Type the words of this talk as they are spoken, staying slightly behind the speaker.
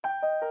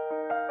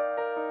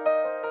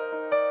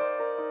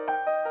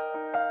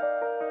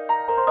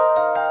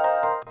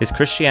Is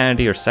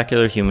Christianity or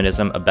secular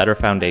humanism a better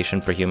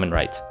foundation for human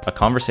rights? A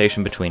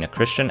conversation between a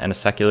Christian and a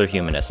secular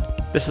humanist.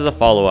 This is a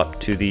follow-up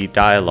to the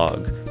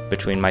dialogue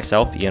between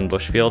myself, Ian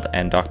Bushfield,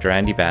 and Dr.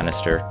 Andy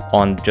Bannister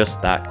on just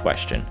that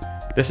question.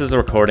 This is a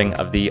recording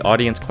of the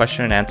audience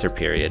question and answer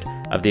period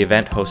of the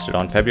event hosted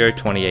on February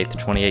 28,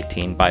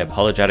 2018 by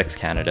Apologetics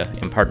Canada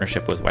in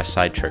partnership with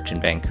Westside Church in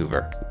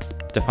Vancouver.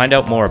 To find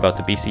out more about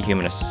the BC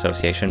Humanist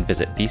Association,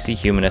 visit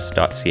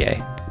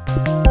bchumanist.ca.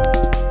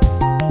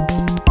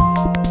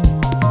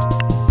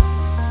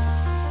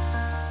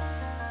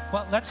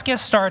 Let's get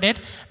started.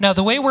 Now,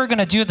 the way we're going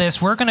to do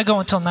this, we're going to go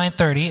until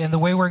 9:30, and the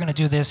way we're going to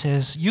do this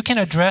is you can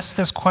address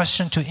this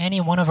question to any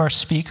one of our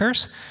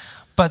speakers,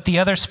 but the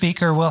other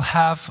speaker will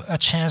have a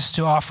chance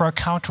to offer a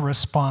counter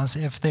response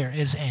if there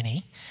is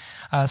any.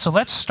 So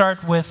let's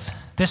start with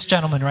this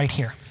gentleman right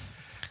here.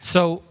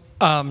 So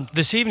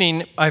this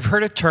evening, I've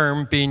heard a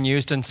term being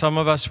used, and some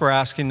of us were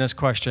asking this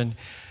question,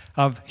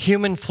 of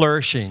human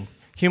flourishing,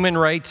 human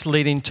rights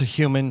leading to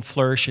human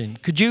flourishing.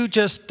 Could you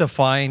just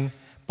define,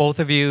 both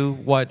of you,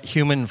 what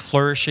human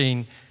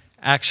flourishing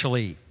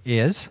actually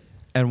is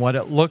and what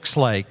it looks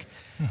like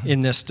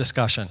in this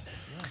discussion?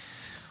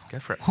 Go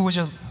for it. Who would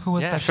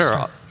like to Sure.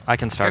 start? I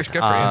can start.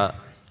 Go for it.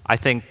 I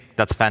think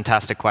that's a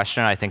fantastic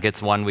question. I think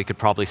it's one we could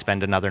probably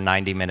spend another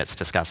 90 minutes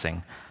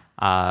discussing.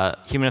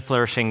 Human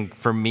flourishing,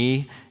 for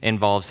me,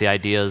 involves the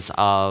ideas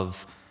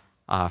of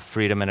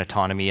freedom and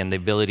autonomy and the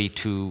ability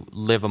to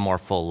live a more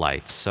full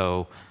life.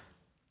 So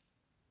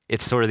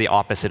it's sort of the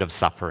opposite of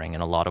suffering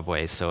in a lot of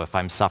ways. So if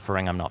I'm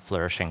suffering, I'm not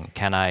flourishing.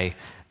 Can I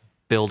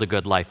build a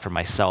good life for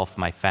myself,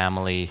 my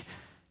family,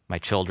 my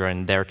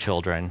children, their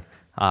children?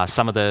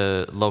 Some of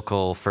the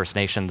local First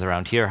Nations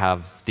around here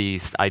have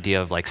this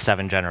idea of like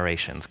 7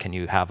 generations. Can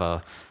you have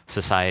a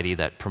society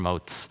that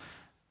promotes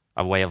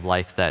a way of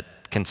life that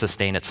can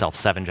sustain itself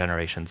 7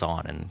 generations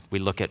on? And we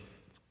look at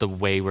the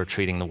way we're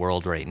treating the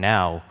world right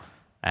now,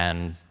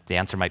 and the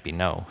answer might be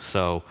no.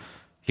 So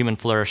human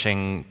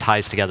flourishing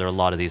ties together a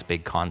lot of these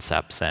big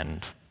concepts,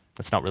 and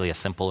it's not really a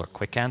simple or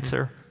quick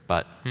answer,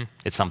 but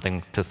it's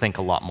something to think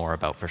a lot more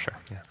about for sure.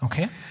 Yeah.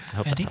 Okay. I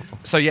hope Andy? that's helpful.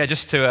 So yeah,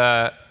 just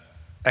to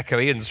echo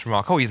Ian's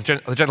remark,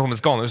 the gentleman's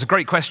gone. It was a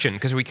great question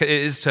because it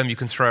is a term you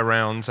can throw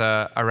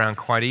around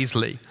quite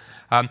easily.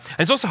 And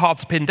it's also hard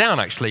to pin down,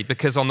 actually,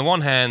 because on the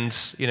one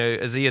hand,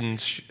 as Ian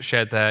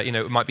shared there,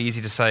 it might be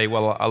easy to say,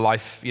 well, a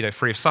life,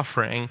 free of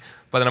suffering.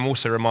 But then I'm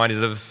also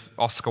reminded of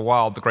Oscar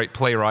Wilde, the great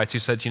playwright, who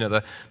said,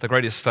 the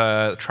greatest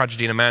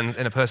tragedy in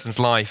a person's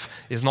life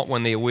is not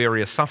when they are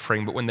weary of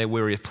suffering, but when they're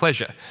weary of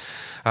pleasure.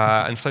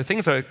 And so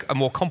things are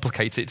more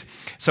complicated.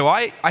 So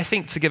I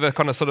think to give a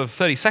kind of sort of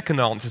 30-second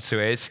answer to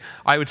it,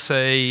 I would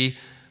say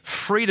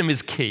freedom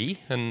is key,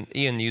 and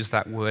Ian used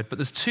that word, but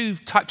there's 2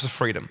 types of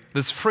freedom.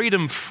 There's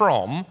freedom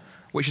from,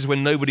 which is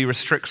when nobody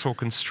restricts or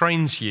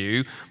constrains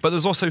you, but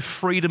there's also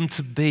freedom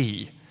to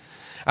be.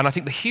 And I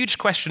think the huge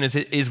question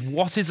is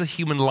what is a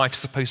human life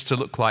supposed to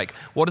look like?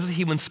 What is a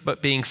human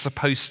being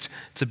supposed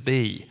to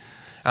be?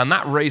 And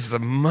that raises a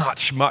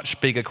much,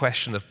 much bigger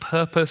question of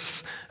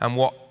purpose and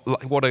what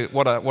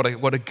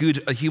a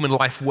good human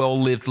life well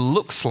lived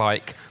looks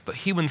like. But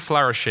human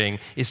flourishing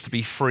is to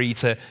be free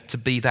to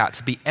be that,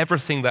 to be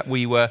everything that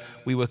we were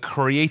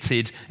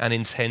created and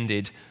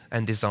intended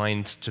and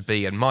designed to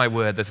be. And my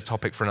word, there's a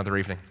topic for another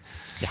evening.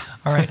 Yeah.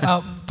 All right.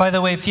 By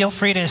the way, feel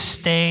free to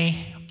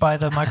stay by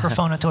the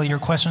microphone until your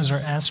questions are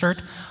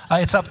answered.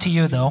 It's up to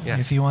you, though,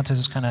 if you want to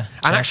just kind of...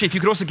 And actually, if you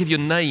could also give your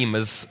name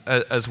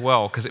as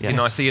well, because it'd be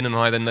nice Ian and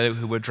I then know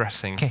who we're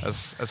addressing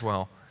as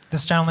well.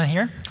 This gentleman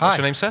here. What's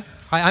your name, sir?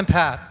 Hi, I'm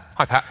Pat.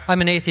 Hi, Pat.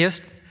 I'm an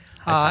atheist.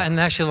 And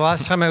actually, the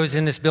last time I was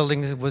in this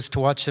building was to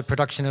watch the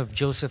production of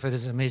Joseph at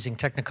his amazing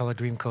Technicolor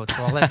Dreamcoat.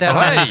 So I'll let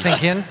that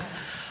sink in.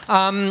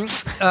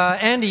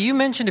 Andy, you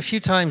mentioned a few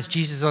times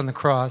Jesus on the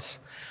cross.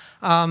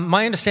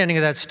 My understanding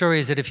of that story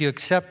is that if you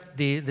accept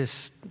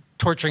this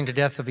torturing to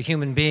death of a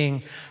human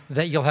being,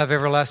 that you'll have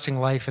everlasting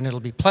life and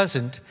it'll be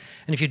pleasant.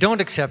 And if you don't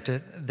accept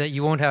it, that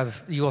you will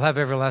have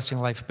everlasting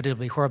life, but it'll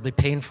be horribly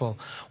painful.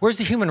 Where's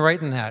the human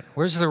right in that?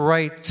 Where's the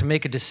right to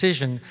make a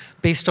decision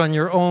based on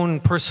your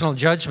own personal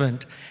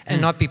judgment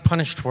and not be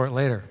punished for it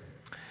later?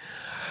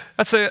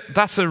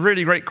 That's a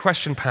really great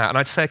question, Pat, and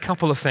I'd say a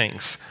couple of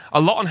things. A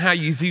lot on how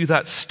you view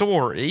that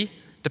story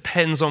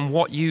depends on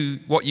what you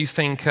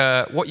think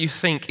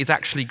is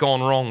actually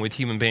gone wrong with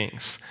human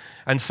beings.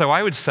 And so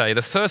I would say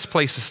the first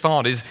place to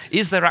start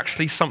is there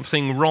actually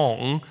something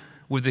wrong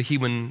with the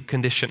human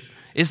condition?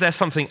 Is there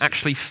something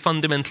actually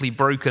fundamentally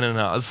broken in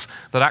us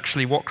that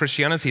actually what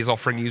Christianity is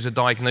offering you is a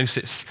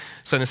diagnosis?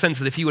 So in the sense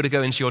that if you were to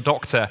go into your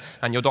doctor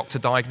and your doctor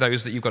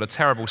diagnosed that you've got a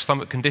terrible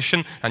stomach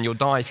condition and you'll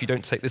die if you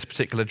don't take this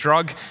particular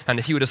drug, and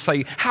if you were to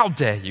say, how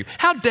dare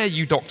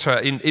you, doctor,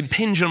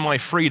 impinge on my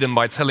freedom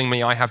by telling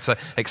me I have to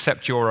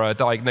accept your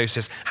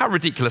diagnosis, how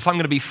ridiculous, I'm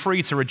going to be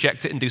free to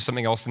reject it and do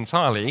something else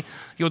entirely,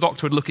 your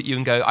doctor would look at you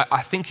and go,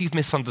 I think you've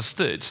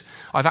misunderstood.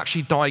 I've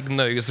actually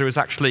diagnosed there is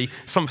actually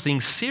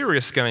something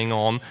serious going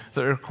on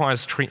that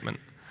requires treatment.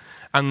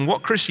 And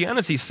what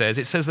Christianity says,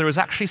 it says there is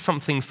actually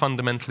something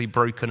fundamentally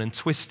broken and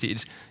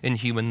twisted in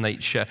human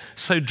nature,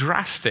 so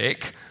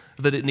drastic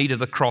that it needed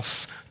the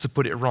cross to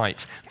put it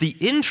right. The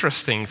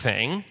interesting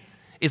thing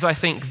is I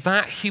think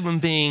that human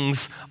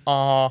beings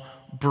are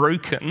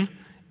broken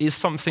is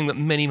something that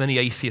many, many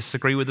atheists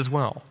agree with as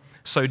well.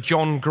 So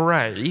John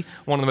Gray,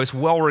 one of the most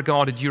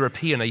well-regarded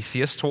European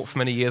atheists, taught for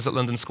many years at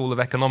London School of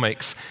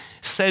Economics,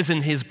 says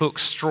in his book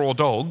Straw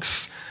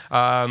Dogs,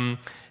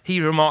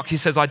 he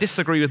says, I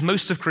disagree with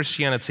most of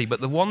Christianity,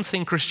 but the one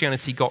thing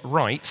Christianity got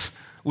right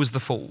was the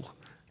fall.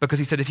 Because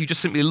he said, if you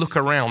just simply look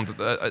around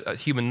at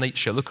human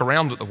nature, look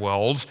around at the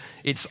world,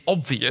 it's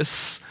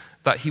obvious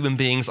that human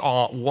beings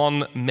are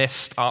one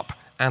messed up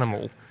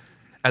animal,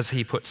 as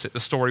he puts it, the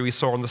story we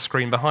saw on the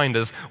screen behind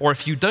us. Or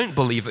if you don't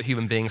believe that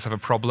human beings have a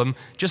problem,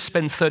 just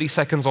spend 30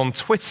 seconds on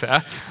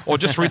Twitter or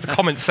just read the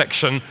comment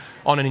section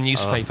on any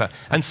newspaper.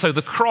 And so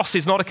the cross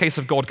is not a case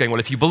of God going, well,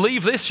 if you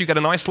believe this, you get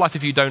a nice life.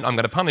 If you don't, I'm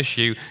going to punish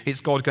you.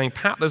 It's God going,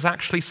 Pat, there's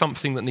actually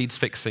something that needs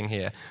fixing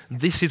here.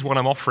 This is what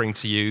I'm offering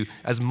to you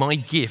as my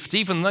gift,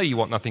 even though you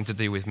want nothing to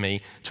do with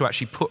me, to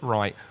actually put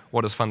right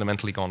what has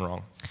fundamentally gone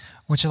wrong.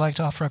 Would you like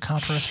to offer a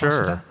counter response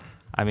to that? Sure.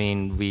 I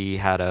mean, we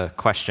had a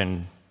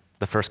question,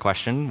 the first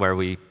question, where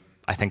we,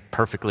 I think,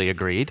 perfectly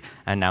agreed,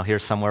 and now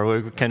here's somewhere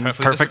we can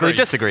perfectly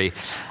disagree.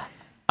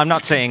 I'm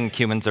not saying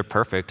humans are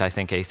perfect. I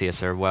think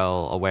atheists are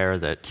well aware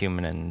that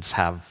humans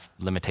have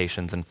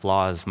limitations and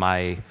flaws.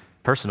 My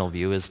personal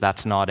view is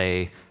that's not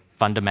a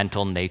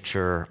fundamental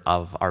nature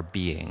of our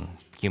being.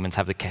 Humans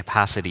have the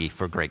capacity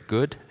for great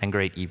good and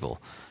great evil.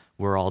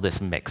 We're all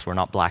this mix. We're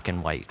not black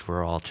and white.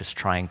 We're all just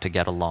trying to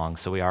get along.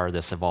 So we are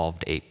this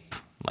evolved ape,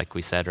 like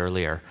we said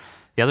earlier.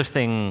 The other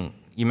thing,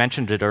 you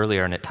mentioned it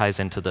earlier, and it ties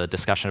into the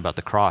discussion about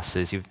the cross,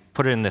 is you've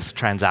put it in this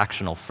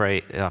transactional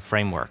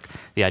framework,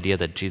 the idea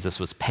that Jesus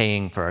was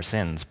paying for our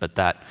sins, but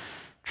that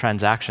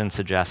transaction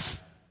suggests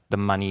the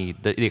money,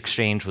 the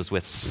exchange was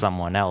with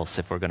someone else,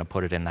 if we're going to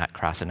put it in that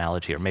crass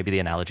analogy, or maybe the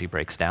analogy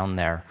breaks down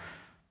there.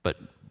 But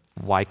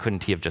why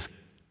couldn't he have just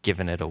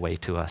given it away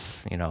to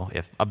us,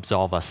 if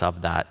absolve us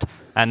of that?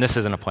 And this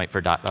isn't a point for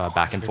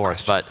back and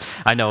forth, but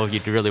I know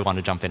you'd really want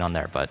to jump in on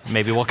there, but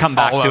maybe we'll come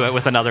back to it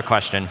with another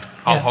question.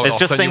 It's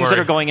just things that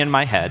are going in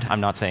my head. I'm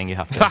not saying you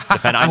have to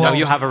defend. I know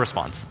you have a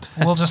response.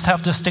 We'll just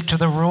have to stick to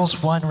the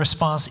rules, one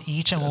response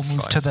each, and we'll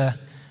move to the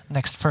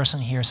next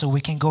person here, so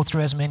we can go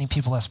through as many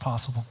people as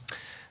possible.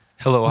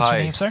 Hello, What's hi.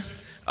 your name, sir?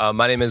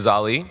 My name is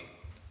Ali.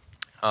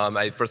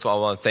 First of all,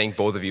 I want to thank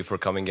both of you for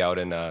coming out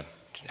and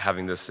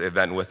having this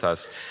event with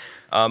us.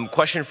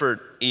 Question for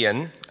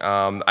Ian.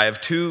 I have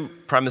two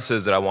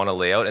premises that I want to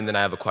lay out, and then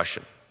I have a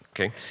question.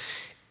 Okay?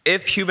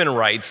 If human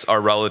rights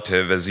are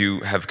relative, as you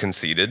have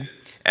conceded,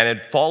 and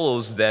it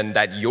follows then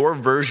that your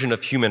version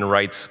of human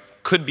rights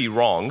could be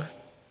wrong,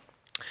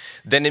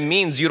 then it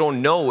means you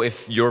don't know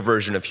if your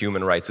version of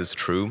human rights is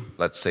true,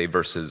 let's say,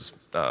 versus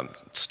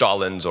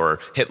Stalin's or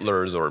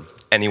Hitler's or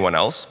anyone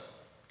else.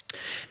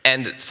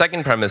 And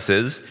second premise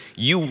is,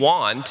 you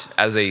want,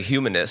 as a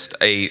humanist,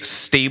 a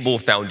stable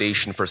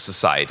foundation for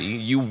society.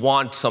 You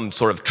want some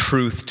sort of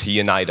truth to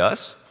unite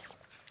us.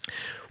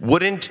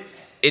 Wouldn't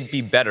it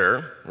be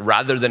better,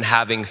 rather than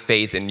having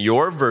faith in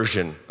your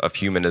version of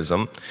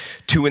humanism,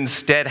 to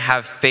instead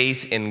have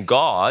faith in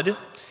God,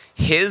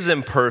 His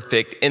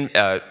imperfect,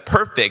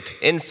 perfect,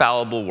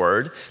 infallible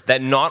word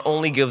that not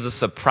only gives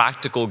us a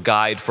practical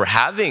guide for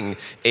having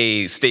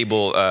a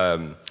stable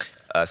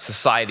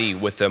society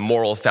with a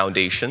moral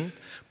foundation,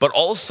 but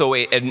also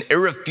an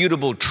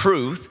irrefutable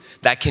truth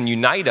that can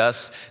unite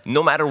us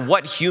no matter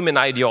what human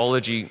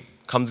ideology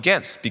comes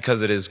against,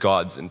 because it is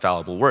God's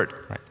infallible word.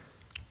 Right.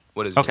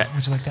 What is Okay.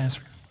 Would you like to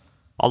answer?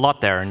 A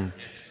lot there, and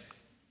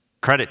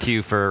credit to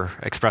you for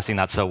expressing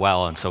that so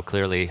well and so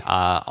clearly.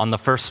 On the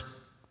first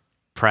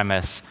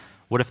premise,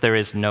 what if there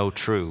is no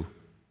true,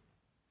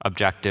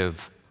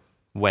 objective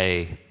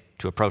way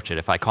to approach it?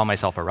 If I call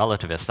myself a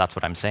relativist, that's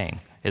what I'm saying,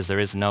 is there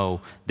is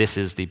no, this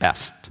is the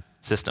best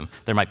system.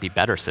 There might be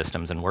better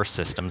systems and worse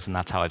systems, and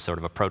that's how I've sort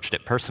of approached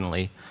it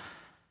personally.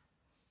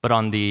 But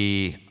on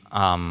the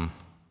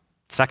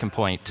second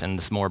point, and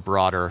this more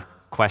broader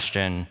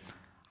question,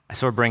 I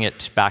sort of bring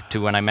it back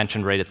to when I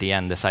mentioned right at the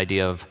end, this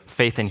idea of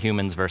faith in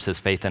humans versus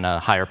faith in a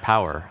higher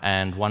power.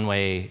 And one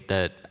way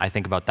that I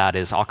think about that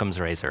is Occam's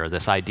razor,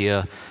 this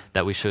idea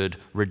that we should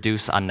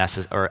reduce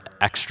unnecessary or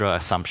extra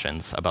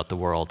assumptions about the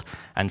world.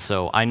 And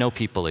so I know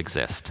people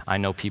exist. I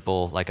know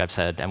people, like I've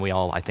said, and we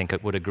all, I think,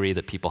 would agree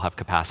that people have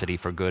capacity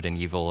for good and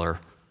evil, or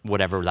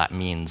whatever that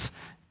means,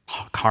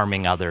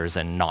 harming others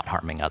and not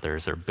harming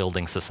others, or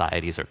building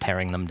societies or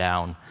tearing them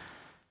down.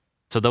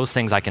 So those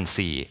things I can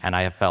see, and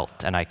I have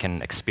felt, and I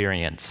can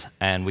experience,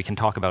 and we can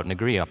talk about and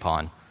agree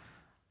upon.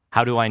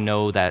 How do I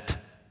know that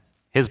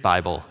his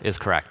Bible is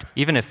correct?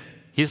 Even if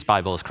his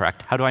Bible is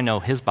correct, how do I know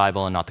his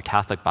Bible and not the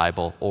Catholic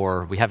Bible?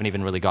 Or we haven't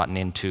even really gotten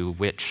into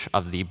which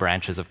of the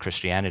branches of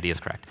Christianity is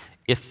correct,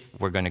 if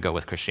we're going to go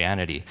with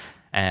Christianity.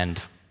 And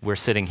we're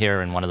sitting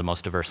here in one of the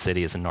most diverse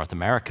cities in North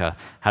America.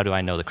 How do I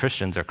know the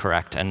Christians are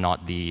correct and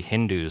not the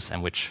Hindus,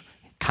 and which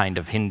kind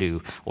of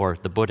Hindu, or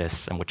the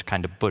Buddhists and which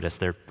kind of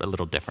Buddhist. They're a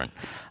little different,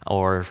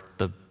 or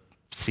the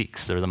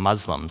Sikhs or the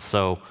Muslims.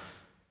 So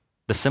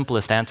the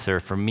simplest answer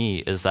for me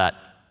is that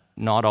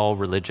not all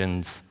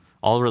religions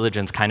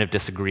kind of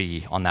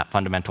disagree on that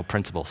fundamental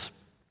principles.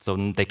 So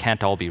they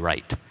can't all be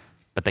right,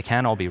 but they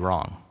can all be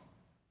wrong.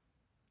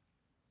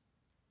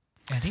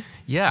 Andy?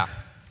 Yeah.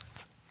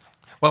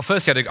 Well,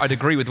 firstly, I'd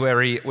agree with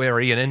where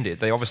Ian ended.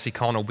 They obviously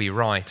can't all be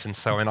right, and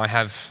so I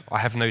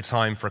have no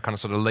time for a kind of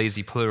sort of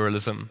lazy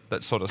pluralism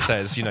that sort of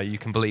says, you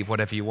can believe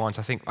whatever you want.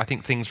 I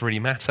think things really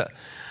matter.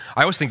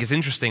 I always think it's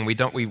interesting.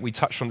 We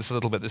touched on this a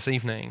little bit this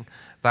evening.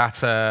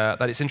 That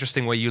it's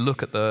interesting where you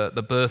look at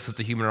the birth of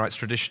the human rights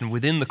tradition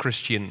within the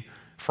Christian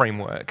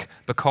framework,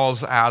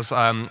 because as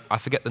I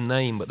forget the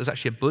name, but there's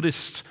actually a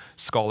Buddhist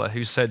scholar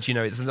who said,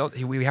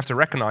 we have to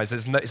recognize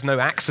it's no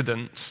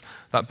accident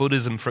that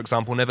Buddhism, for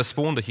example, never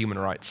spawned a human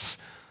rights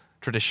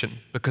tradition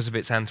because of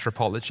its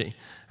anthropology.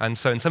 And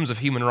so in terms of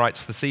human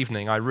rights this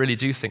evening, I really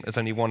do think there's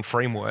only one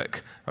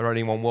framework or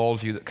only one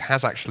worldview that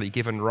has actually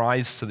given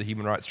rise to the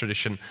human rights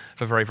tradition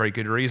for very, very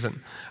good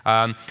reason.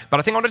 But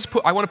I think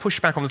I want to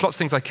push back on, there's lots of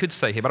things I could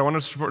say here, but I want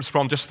to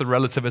respond just to the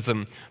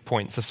relativism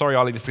point. So sorry,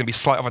 Ali, this is going to be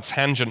slight of a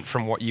tangent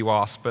from what you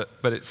asked, but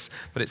it's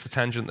the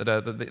tangent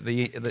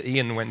that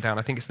Ian went down.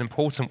 I think it's an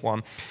important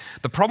one.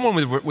 The problem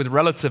with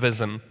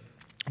relativism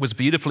was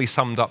beautifully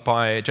summed up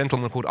by a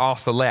gentleman called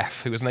Arthur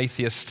Leff, who was an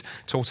atheist,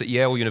 taught at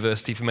Yale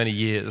University for many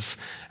years,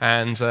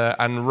 and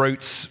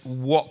wrote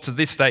what to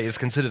this day is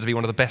considered to be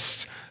one of the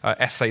best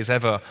essays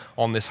ever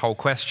on this whole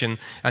question.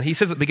 And he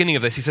says at the beginning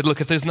of this, he said, look,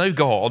 if there's no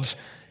God,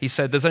 he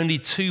said, there's only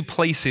two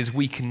places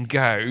we can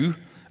go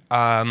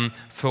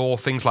for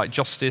things like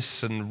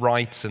justice and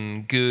right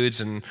and good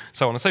and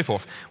so on and so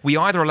forth. We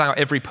either allow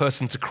every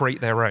person to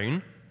create their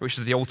own, which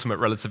is the ultimate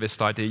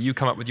relativist idea. You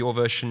come up with your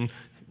version,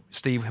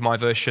 Steve, my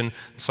version,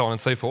 so on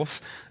and so forth.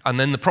 And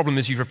then the problem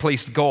is you've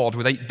replaced God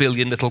with 8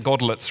 billion little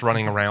godlets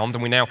running around,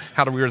 and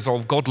how do we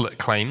resolve godlet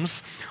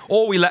claims?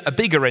 Or we let a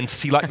bigger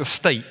entity like the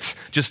state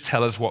just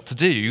tell us what to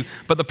do.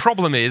 But the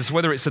problem is,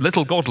 whether it's a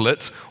little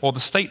godlet or the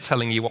state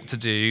telling you what to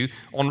do,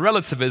 on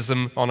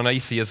relativism, on an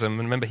atheism,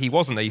 and remember he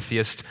was an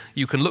atheist,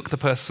 you can look the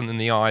person in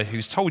the eye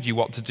who's told you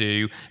what to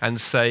do and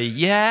say,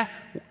 yeah,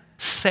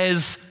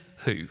 says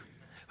who?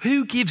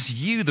 Who gives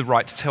you the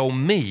right to tell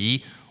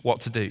me what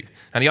to do?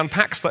 And he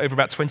unpacks that over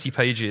about 20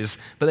 pages,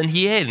 but then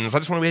he ends, I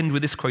just want to end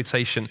with this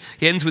quotation,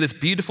 he ends with this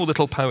beautiful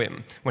little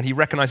poem when he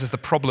recognizes the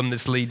problem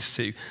this leads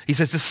to. He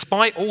says,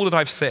 despite all that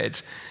I've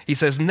said, he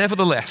says,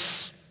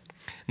 nevertheless,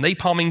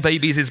 napalming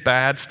babies is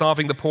bad,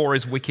 starving the poor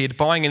is wicked,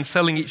 buying and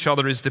selling each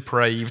other is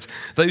depraved.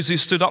 Those who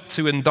stood up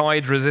to and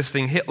died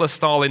resisting Hitler,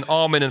 Stalin,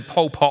 Armin, and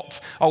Pol Pot,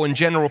 and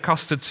General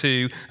Custer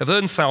too, have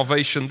earned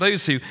salvation.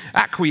 Those who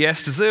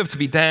acquiesce deserve to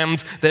be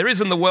damned. There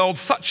is in the world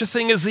such a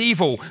thing as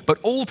evil, but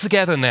all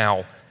together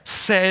now,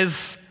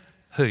 says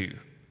who?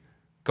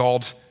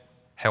 God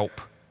help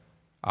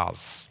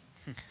us.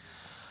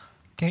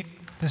 Okay,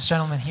 this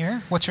gentleman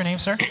here. What's your name,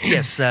 sir?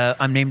 Yes,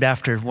 I'm named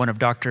after one of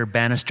Dr.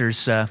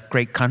 Bannister's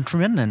great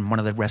countrymen and one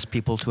of the best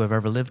people to have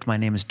ever lived. My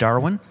name is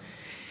Darwin,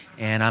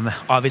 and I'm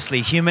obviously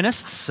a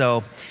humanist,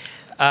 so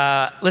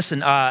listen,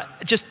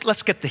 just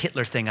let's get the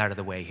Hitler thing out of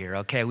the way here,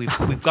 okay?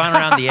 We've gone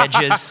around the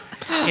edges.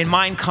 In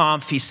Mein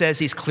Kampf, he says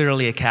he's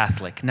clearly a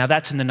Catholic. Now,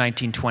 that's in the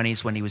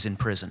 1920s when he was in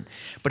prison.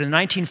 But in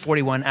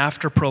 1941,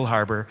 after Pearl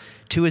Harbor,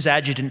 to his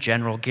adjutant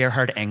general,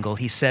 Gerhard Engel,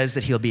 he says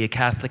that he'll be a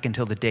Catholic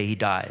until the day he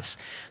dies.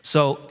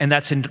 So, and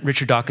that's in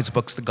Richard Dawkins'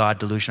 books, The God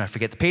Delusion. I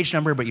forget the page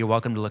number, but you're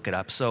welcome to look it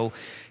up. So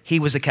he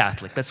was a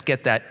Catholic. Let's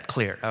get that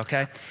clear,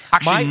 okay?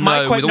 Actually,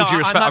 with all due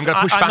respect, I'm going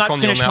to push back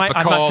on you on that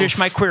because I'm not finished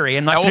my query.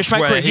 I'm not finished my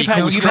query.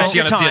 You've had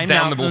your time.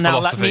 Now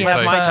let me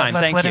have my time.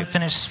 Let's Thank let you. him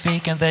finish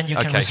speak, and then you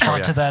can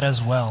respond to that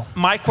as well.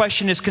 My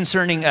question is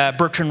concerning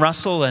Bertrand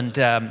Russell and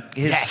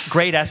his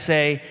great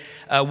essay,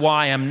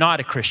 Why I'm Not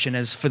a Christian.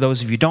 As for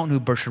those of you who don't know who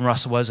Bertrand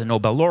Russell was, a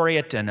Nobel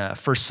laureate and a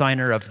first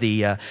signer of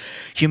the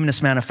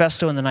Humanist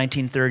Manifesto in the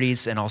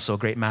 1930s, and also a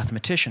great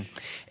mathematician.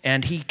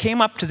 And he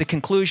came up to the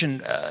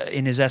conclusion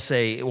in his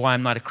essay, Why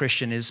I'm Not a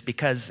Christian, is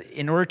because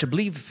in order to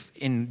believe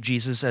in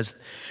Jesus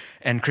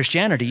and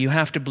Christianity, you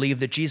have to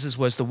believe that Jesus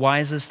was the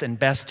wisest and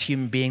best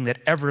human being that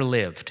ever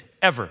lived.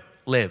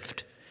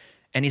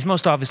 And he's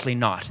most obviously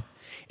not.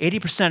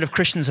 80% of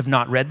Christians have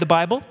not read the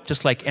Bible,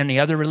 just like any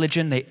other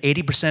religion.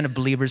 80% of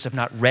believers have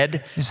not read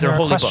their holy book. Is there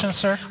a question,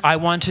 sir? I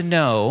want to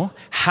know,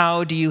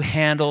 how do you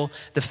handle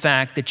the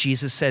fact that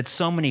Jesus said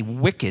so many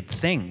wicked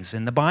things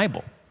in the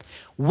Bible?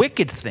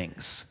 Wicked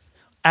things.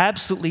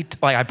 Absolutely,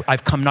 like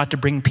I've come not to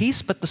bring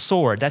peace, but the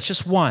sword. That's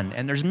just one,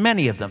 and there's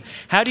many of them.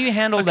 How do you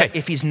handle that?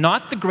 If he's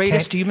not the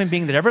greatest human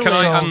being that ever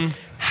lived,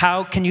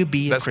 how can you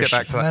be a Christian? Let's get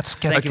back to that. Let's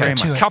get back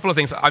to it. A couple of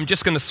things. I'm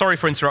just going to, sorry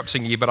for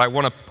interrupting you, but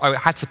I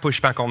had to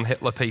push back on the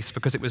Hitler piece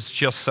because it was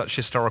just such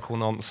historical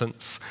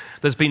nonsense.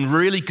 There's been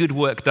really good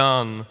work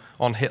done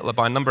on Hitler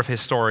by a number of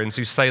historians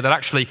who say that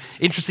actually,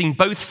 interesting,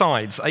 both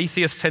sides,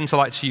 atheists tend to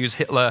like to use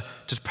Hitler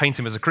to paint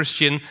him as a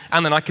Christian,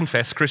 and then I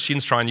confess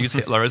Christians try and use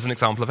Hitler as an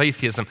example of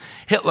atheism.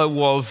 Hitler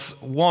was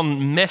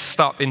one messed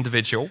up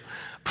individual.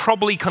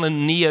 Probably kind of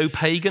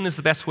neo-pagan is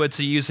the best word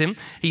to use him.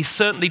 He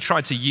certainly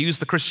tried to use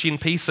the Christian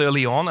piece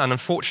early on, and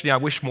unfortunately I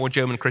wish more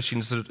German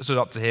Christians stood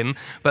up to him.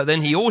 But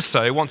then he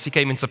also, once he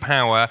came into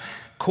power,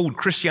 called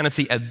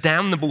Christianity a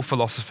damnable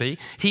philosophy.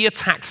 He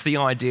attacked the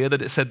idea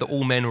that it said that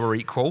all men were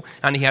equal,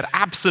 and he had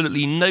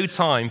absolutely no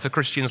time for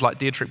Christians like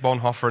Dietrich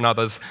Bonhoeffer and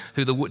others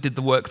who did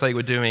the work they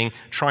were doing,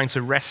 trying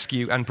to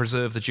rescue and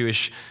preserve the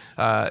Jewish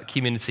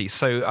community.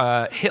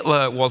 So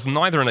Hitler was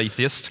neither an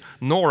atheist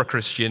nor a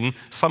Christian,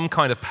 some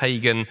kind of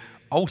pagan,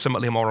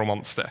 ultimately a moral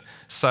monster.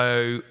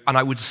 So, and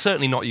I would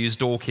certainly not use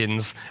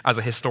Dawkins as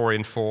a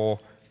historian for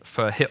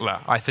Hitler.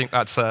 I think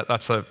that's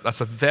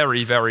a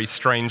very, very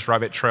strange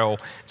rabbit trail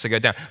to go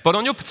down. But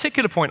on your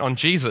particular point on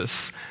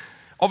Jesus,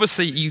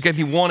 obviously you gave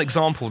me one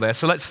example there,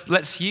 so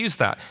let's use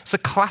that. It's a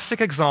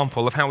classic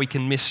example of how we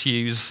can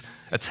misuse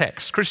a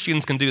text.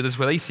 Christians can do this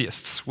with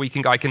atheists.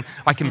 I can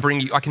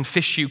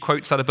fish you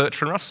quotes out of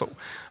Bertrand Russell.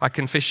 I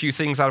can fish you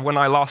things out of when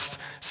I last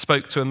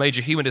spoke to a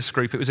major humanist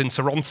group. It was in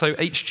Toronto.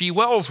 H.G.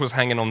 Wells was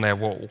hanging on their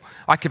wall.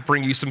 I could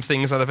bring you some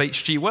things out of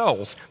H.G.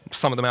 Wells.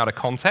 Some of them out of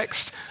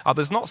context,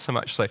 others not so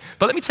much so.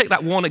 But let me take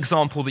that one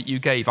example that you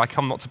gave. I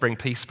come not to bring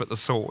peace but the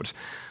sword.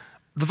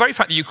 The very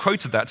fact that you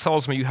quoted that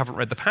tells me you haven't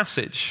read the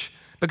passage.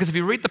 Because if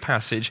you read the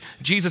passage,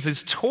 Jesus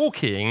is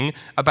talking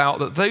about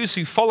that those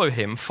who follow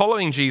him,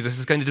 following Jesus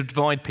is going to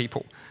divide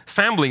people.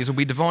 Families will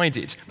be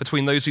divided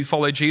between those who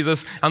follow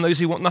Jesus and those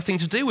who want nothing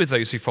to do with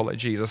those who follow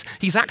Jesus.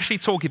 He's actually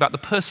talking about the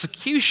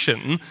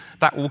persecution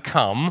that will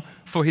come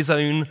for his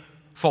own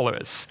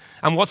followers.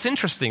 And what's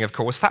interesting, of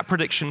course, that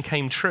prediction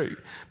came true,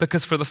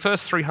 because for the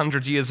first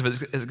 300 years of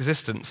its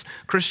existence,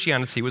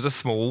 Christianity was a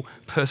small,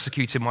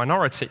 persecuted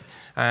minority.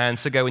 And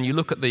so when you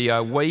look at the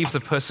waves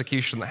of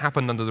persecution that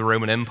happened under the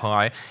Roman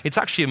Empire, it's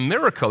actually a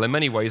miracle in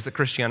many ways that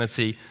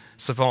Christianity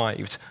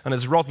survived. And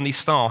as Rodney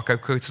Stark, I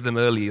quoted him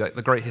earlier, like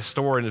the great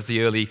historian of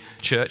the early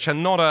church,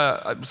 and not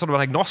a sort of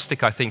an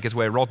agnostic, I think, is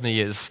where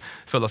Rodney is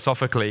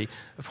philosophically,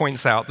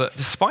 points out that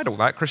despite all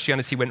that,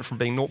 Christianity went from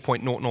being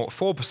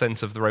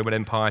 0.004% of the Roman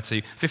Empire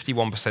to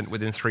 51%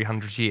 within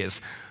 300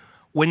 years.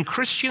 When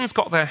Christians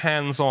got their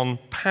hands on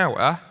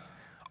power,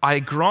 I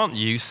grant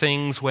you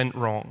things went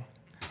wrong.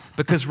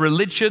 Because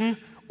religion,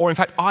 or in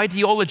fact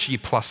ideology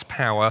plus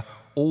power,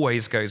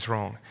 always goes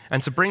wrong.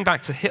 And to bring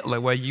back to Hitler,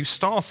 where you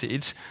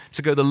started,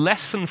 to go, the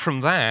lesson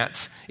from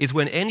that is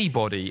when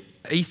anybody,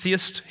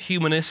 atheist,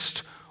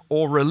 humanist,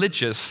 or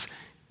religious,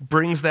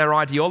 brings their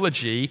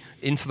ideology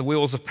into the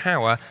wheels of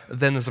power,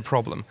 then there's a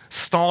problem.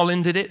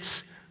 Stalin did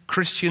it.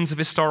 Christians have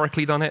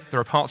historically done it. There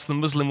are parts of the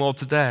Muslim world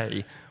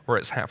today where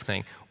it's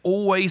happening.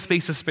 Always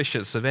be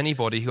suspicious of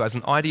anybody who has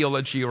an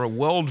ideology or a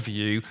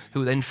worldview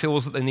who then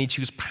feels that they need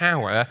to use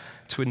power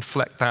to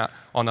inflict that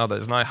on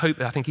others. And I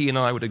think Ian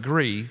and I would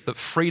agree that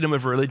freedom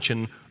of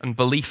religion and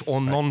belief or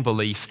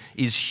non-belief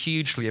is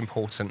hugely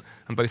important.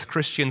 And both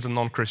Christians and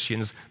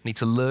non-Christians need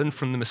to learn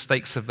from the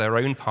mistakes of their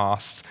own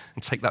past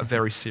and take that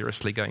very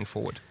seriously going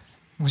forward.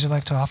 Would you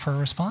like to offer a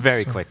response?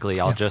 Very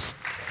quickly, I'll just...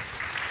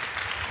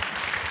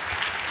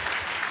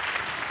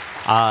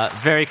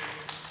 Very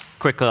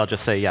quickly, I'll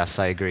just say yes,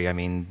 I agree. I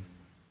mean,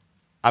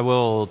 I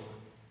will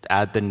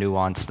add the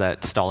nuance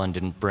that Stalin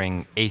didn't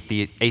bring.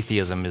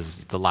 Atheism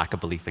is the lack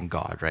of belief in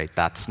God, right?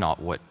 That's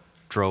not what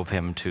drove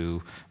him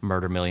to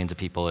murder millions of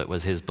people. It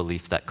was his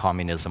belief that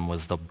communism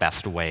was the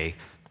best way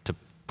to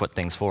put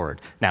things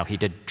forward. Now, he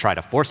did try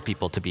to force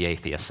people to be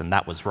atheists, and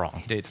that was wrong.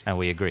 He did. And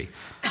we agree.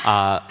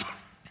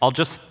 I'll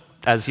just,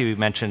 as you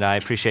mentioned, I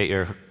appreciate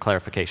your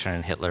clarification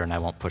on Hitler, and I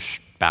won't push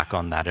back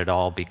on that at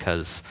all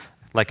because,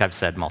 like I've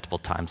said multiple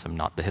times, I'm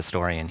not the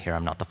historian here,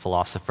 I'm not the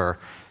philosopher.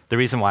 The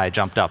reason why I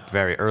jumped up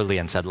very early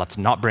and said, let's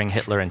not bring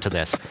Hitler into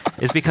this,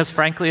 is because,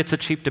 frankly, it's a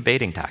cheap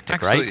debating tactic,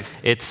 Absolutely. right?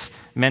 It's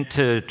meant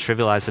to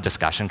trivialize the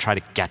discussion, try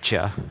to get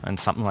you, and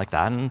something like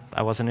that, and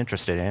I wasn't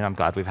interested in it. I'm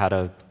glad we've had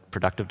a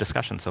productive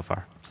discussion so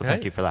far, so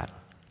thank you for that.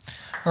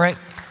 All right.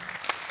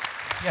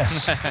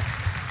 Yes.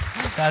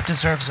 That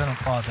deserves an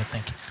applause, I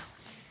think.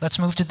 Let's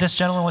move to this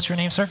gentleman. What's your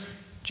name, sir?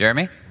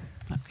 Jeremy?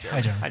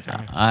 Hi, Jeremy. Hi,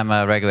 Jeremy. I'm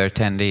a regular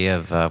attendee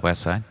of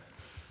Westside.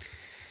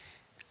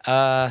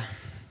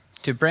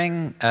 To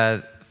bring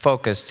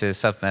focus to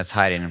something that's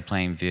hiding in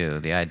plain view,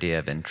 the idea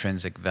of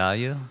intrinsic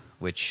value,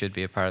 which should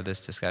be a part of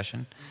this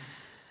discussion,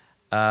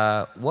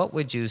 what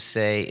would you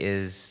say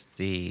is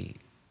the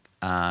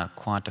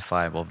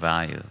quantifiable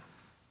value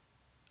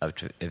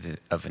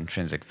of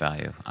intrinsic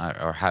value,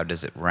 or how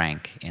does it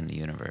rank in the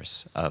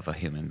universe of a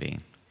human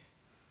being?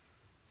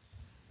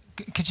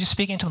 Could you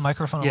speak into the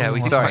microphone? Yeah,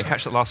 we didn't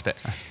catch that last bit.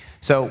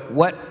 So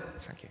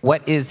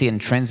what is the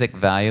intrinsic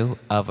value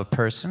of a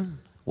person?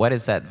 What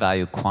is that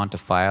value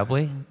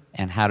quantifiably,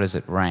 and how does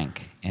it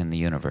rank in the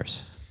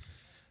universe?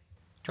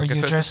 Are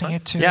you addressing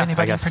it to Yeah, I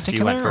anybody in guess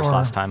particular? you went first or?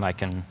 last time. I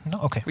can... No?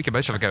 Okay. We can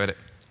both have a go at it.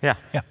 Yeah,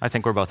 Yeah. I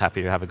think we're both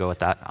happy to have a go at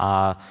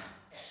that.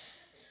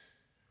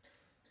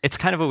 It's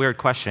kind of a weird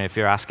question if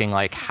you're asking,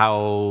 like,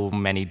 how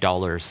many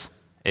dollars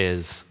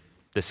is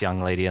this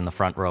young lady in the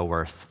front row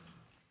worth?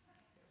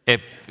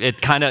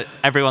 It kind of,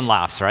 everyone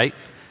laughs, right?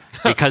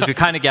 Because we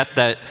kind of get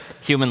that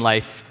human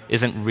life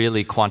isn't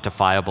really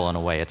quantifiable in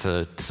a way. It's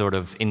a sort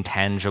of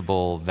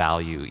intangible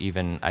value.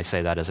 Even I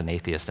say that as an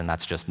atheist, and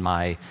that's just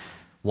my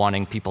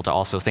wanting people to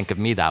also think of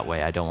me that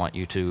way. I don't want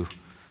you to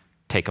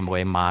take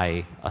away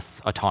my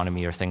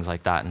autonomy or things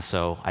like that, and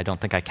so I don't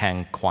think I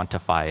can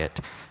quantify it.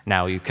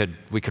 Now we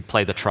could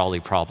play the trolley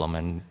problem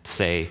and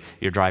say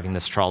you're driving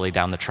this trolley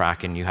down the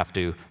track and you have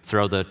to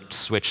throw the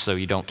switch so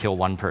you don't kill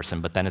one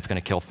person, but then it's going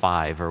to kill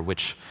 5, or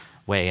which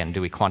way, and do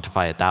we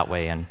quantify it that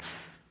way? And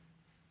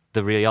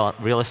the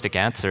realistic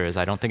answer is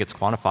I don't think it's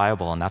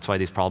quantifiable, and that's why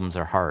these problems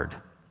are hard.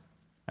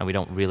 And we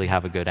don't really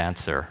have a good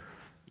answer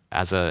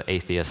as an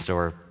atheist,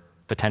 or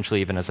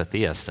potentially even as a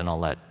theist, and I'll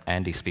let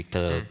Andy speak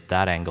to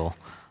that angle.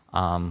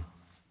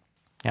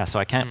 Yeah, so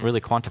I can't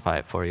really quantify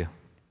it for you.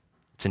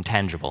 It's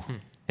intangible.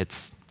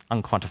 It's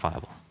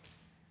unquantifiable.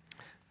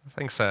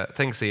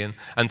 Thanks, Ian.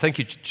 And thank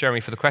you,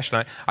 Jeremy, for the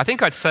question. I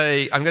think I'd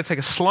say I'm going to take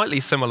a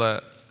slightly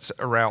similar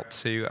route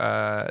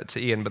to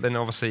Ian, but then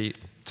obviously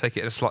take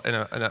it in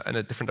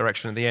a different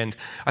direction at the end.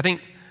 I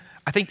think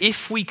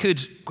if we could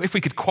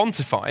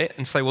quantify it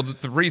and say, well,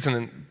 the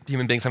reason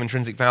human beings have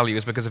intrinsic value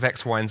is because of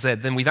X, Y, and Z,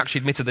 then we've actually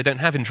admitted they don't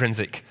have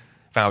intrinsic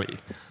value.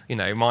 You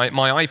know, my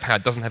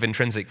iPad doesn't have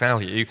intrinsic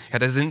value.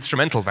 It has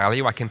instrumental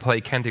value. I can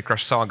play Candy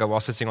Crush Saga while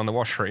sitting on the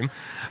washroom.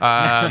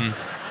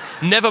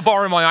 Never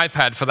borrow my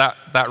iPad for that.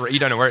 You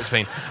don't know where it's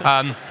been.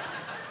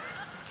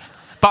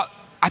 But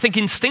I think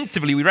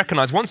instinctively we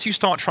recognize once you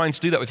start trying to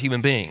do that with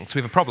human beings,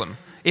 we have a problem.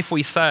 If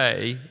we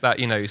say that,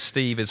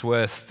 Steve is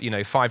worth,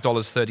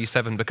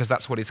 $5.37 because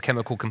that's what his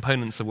chemical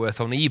components are worth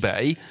on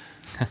eBay,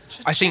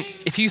 I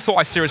think if you thought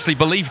I seriously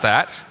believed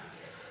that,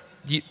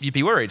 you'd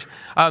be worried.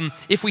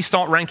 If we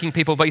start ranking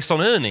people based on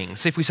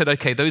earnings, if we said,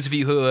 okay, those of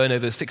you who earn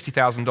over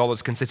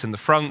 $60,000 can sit in the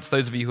front,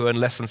 those of you who earn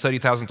less than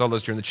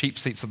 $30,000 during the cheap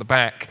seats at the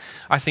back,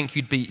 I think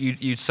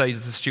you'd say to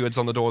the stewards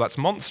on the door, that's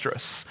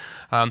monstrous.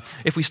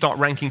 If we start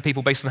ranking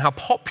people based on how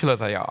popular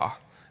they are,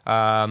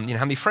 how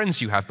many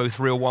friends you have, both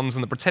real ones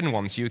and the pretend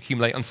ones you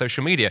accumulate on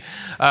social media,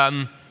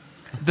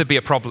 there'd be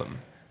a problem.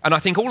 And I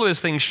think all of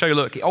those things show,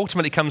 look, it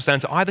ultimately comes down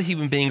to either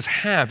human beings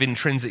have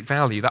intrinsic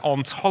value, that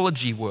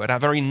ontology word, our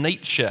very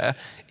nature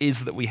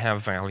is that we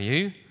have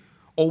value,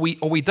 or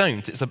we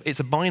don't. It's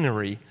a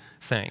binary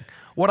thing.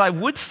 What I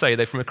would say,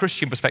 though, from a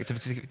Christian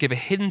perspective, to give a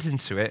hint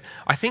into it,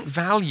 I think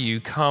value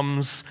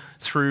comes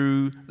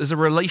through, there's a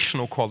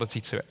relational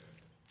quality to it.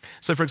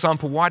 So, for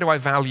example, why do I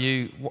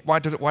value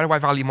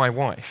my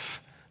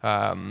wife, who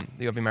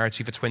I've been married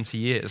to for 20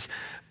 years?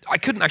 I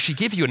couldn't actually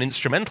give you an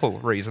instrumental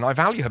reason. I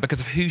value her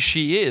because of who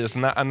she is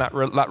and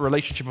that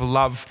relationship of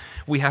love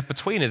we have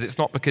between us. It's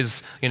not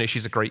because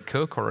she's a great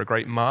cook or a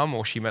great mum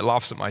or she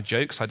laughs at my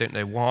jokes, I don't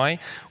know why,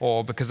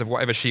 or because of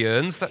whatever she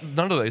earns.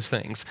 None of those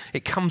things.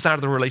 It comes out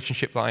of the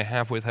relationship that I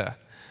have with her.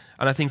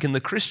 And I think in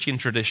the Christian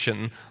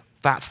tradition,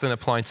 that's then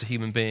applied to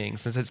human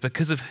beings. And so it's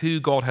because of who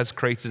God has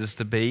created us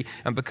to be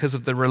and because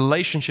of the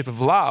relationship of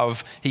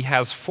love he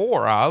has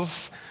for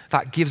us,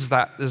 that gives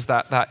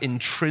that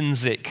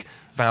intrinsic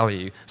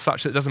value,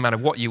 such that it doesn't matter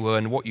what you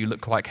earn, what you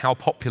look like, how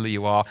popular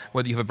you are,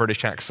 whether you have a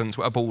British accent,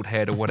 a bald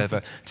head or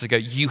whatever, to go,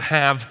 you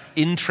have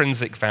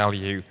intrinsic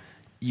value.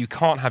 You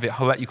can't have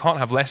you can't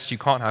have less, you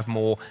can't have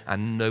more,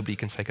 and nobody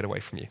can take it away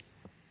from you.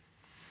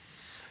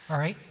 All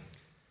right.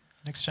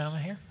 Next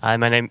gentleman here.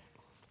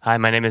 Hi,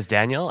 my name is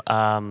Daniel.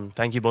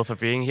 Thank you both for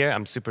being here.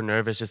 I'm super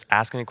nervous just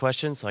asking a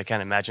question, so I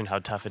can't imagine how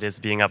tough it is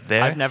being up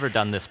there. I've never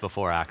done this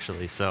before,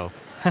 actually, so.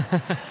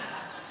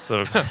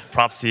 So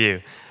props to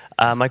you.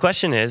 My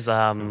question is,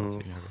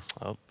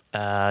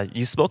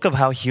 you spoke of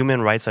how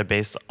human rights are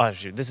based,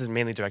 this is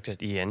mainly directed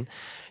at Ian.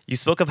 You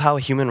spoke of how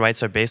human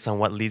rights are based on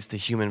what leads to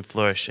human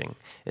flourishing.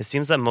 It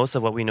seems that most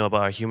of what we know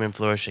about our human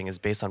flourishing is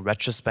based on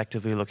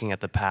retrospectively looking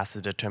at the past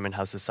to determine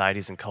how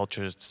societies and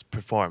cultures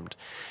performed.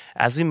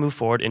 As we move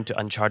forward into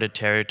uncharted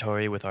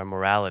territory with our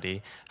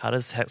morality, how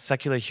does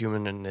secular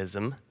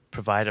humanism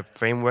provide a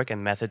framework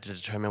and method to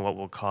determine what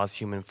will cause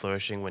human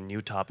flourishing when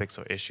new topics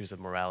or issues of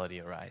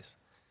morality arise?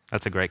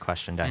 That's a great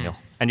question, Daniel.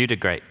 And you did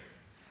great.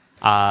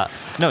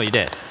 No, you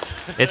did.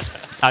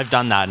 I've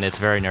done that, and it's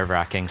very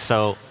nerve-wracking.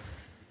 So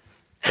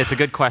it's a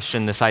good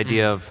question, this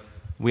idea of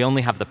we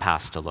only have the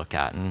past to look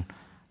at. And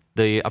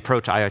the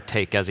approach I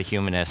take as a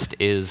humanist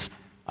is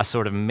a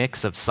sort of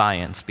mix of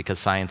science, because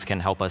science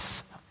can help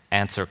us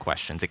answer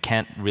questions. It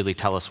can't really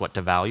tell us what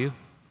to value,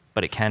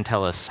 but it can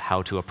tell us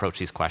how to approach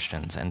these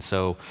questions. And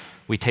so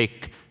we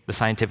take the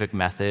scientific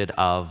method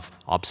of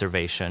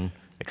observation,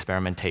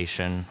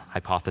 experimentation,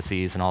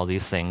 hypotheses, and all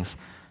these things,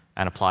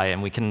 and apply it.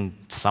 And we can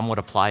somewhat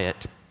apply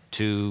it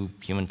to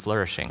human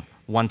flourishing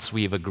once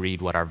we've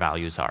agreed what our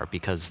values are,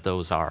 because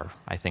those are,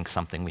 I think,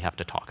 something we have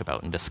to talk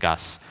about and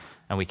discuss.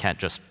 And we can't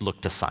just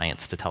look to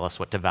science to tell us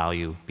what to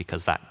value,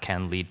 because that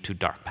can lead to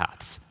dark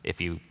paths.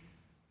 If you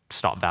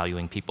stop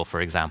valuing people,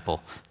 for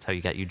example, that's how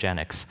you get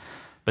eugenics.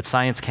 But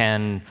science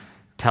can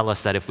tell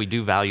us that if we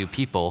do value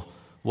people,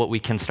 what we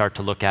can start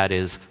to look at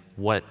is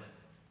what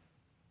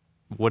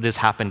has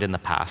happened in the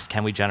past?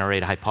 Can we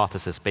generate a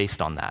hypothesis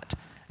based on that?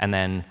 And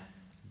then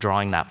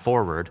drawing that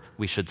forward,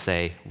 we should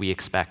say, we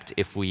expect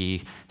if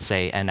we,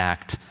 say,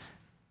 enact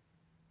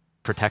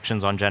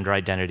protections on gender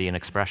identity and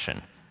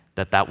expression,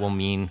 that will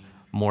mean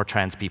more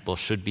trans people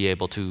should be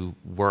able to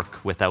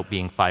work without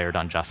being fired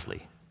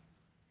unjustly.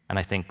 And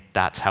I think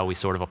that's how we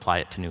sort of apply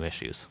it to new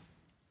issues,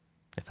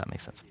 if that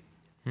makes sense.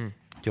 Do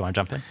you want to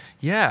jump in?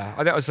 Yeah,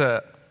 I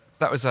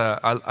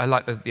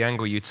like the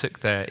angle you took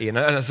there, Ian.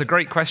 And it's a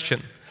great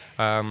question,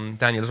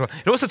 Daniel, as well.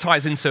 It also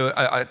ties into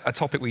a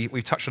topic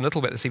we've touched on a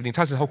little bit this evening. It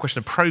ties into the whole question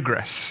of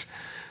progress,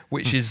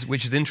 which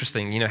is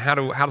interesting. You know, how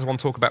does one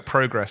talk about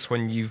progress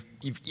when you've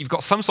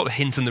got some sort of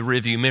hint in the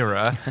rearview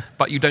mirror,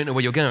 but you don't know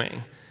where you're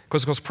going?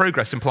 Because, of course,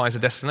 progress implies a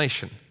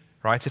destination,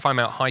 right? If I'm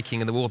out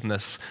hiking in the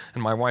wilderness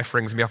and my wife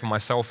rings me up on my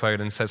cell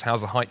phone and says, "How's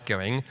the hike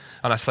going?"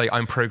 and I say,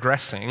 "I'm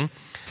progressing,"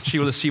 she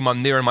will assume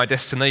I'm nearer my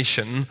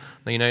destination,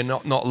 you know,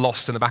 not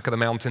lost in the back of the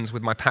mountains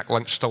with my packed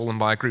lunch stolen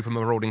by a group of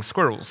marauding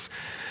squirrels.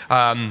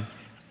 And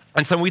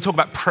so when we talk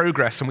about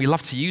progress, and we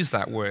love to use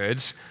that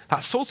word,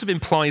 that sort of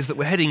implies that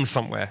we're heading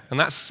somewhere. And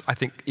that's, I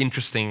think,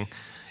 interesting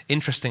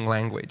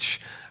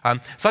language.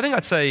 So I think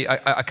I'd say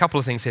a couple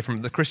of things here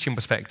from the Christian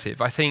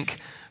perspective. I think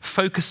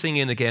focusing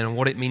in again on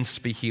what it means to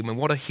be human,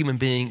 what a human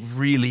being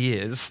really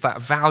is, that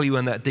value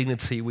and that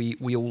dignity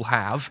we all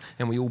have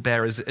and we all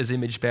bear as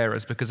image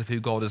bearers because of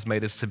who God has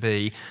made us to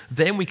be,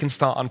 then we can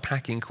start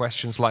unpacking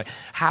questions like,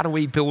 how do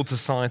we build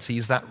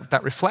societies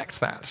that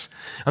reflect that?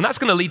 And that's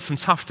going to lead some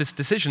tough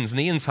decisions,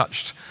 and Ian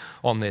touched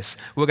on this.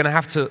 We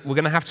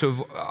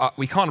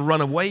can't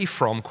run away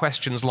from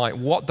questions like,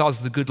 what does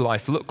the good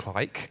life look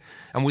like?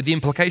 And with the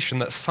implication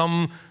that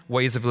some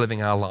ways of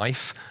living our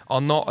life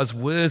are not as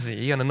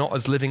worthy and are not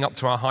as living up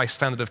to our high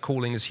standard of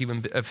calling as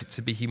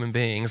to be human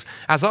beings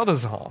as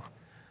others are.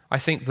 I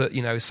think that,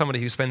 you know, somebody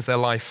who spends their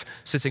life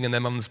sitting in their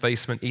mum's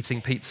basement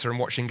eating pizza and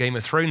watching Game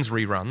of Thrones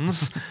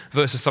reruns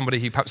versus somebody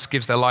who perhaps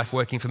gives their life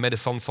working for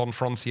Médecins Sans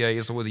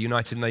Frontières or the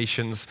United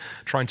Nations,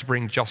 trying to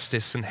bring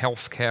justice and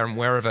healthcare and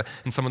wherever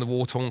in some of the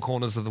war-torn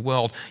corners of the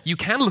world, you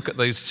can look at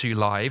those two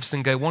lives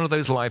and go, one of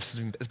those lives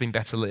has been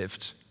better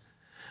lived.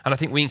 And I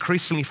think we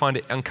increasingly find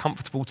it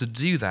uncomfortable to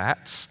do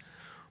that,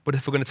 but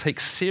if we're going to take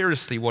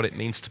seriously what it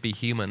means to be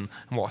human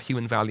and what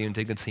human value and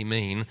dignity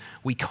mean,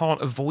 we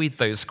can't avoid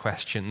those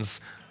questions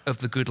of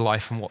the good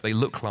life and what they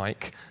look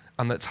like,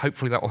 and that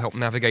hopefully that will help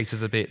navigate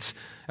us a bit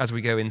as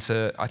we go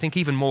into, I think,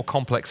 even more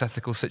complex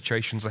ethical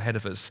situations ahead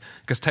of us,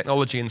 because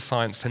technology and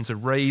science tend to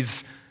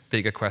raise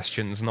bigger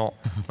questions, not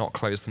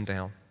close them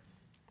down.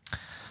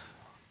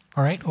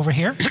 All right, over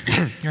here,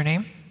 your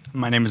name?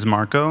 My name is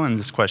Marco, and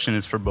this question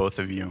is for both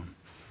of you.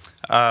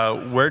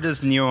 Where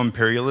does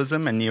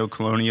neo-imperialism and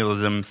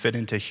neo-colonialism fit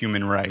into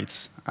human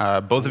rights?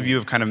 Both of you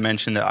have kind of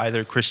mentioned that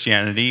either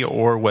Christianity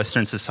or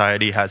Western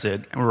society has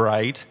it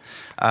right,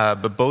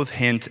 but both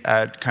hint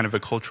at kind of a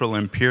cultural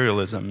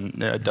imperialism,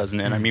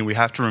 doesn't it? I mean, we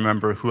have to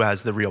remember who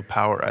has the real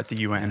power at the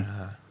UN.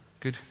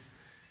 Good.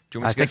 Do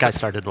you want me I to go think I first?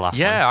 started the last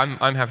one. Yeah,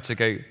 I'm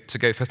happy to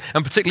go first.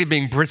 And particularly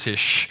being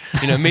British,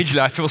 you know,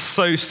 immediately I feel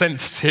so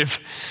sensitive.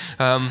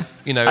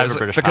 You know, I have a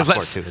British because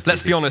passport too.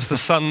 let's be honest, the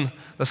sun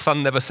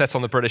never set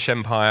on the British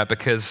Empire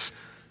because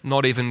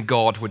not even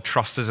God would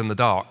trust us in the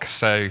dark.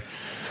 So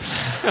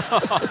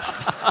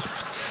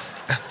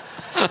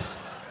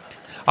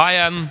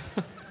I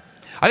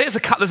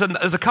think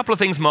there's a couple of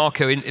things,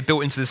 Marco,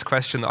 built into this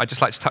question that I'd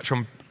just like to touch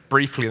on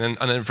briefly, and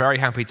I'm very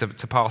happy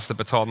to pass the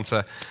baton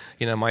to,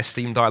 you know, my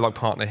esteemed dialogue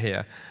partner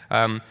here.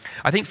 I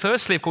think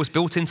firstly, of course,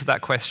 built into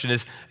that question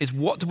is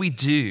what do we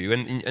do?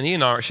 And Ian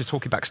and I are actually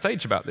talking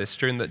backstage about this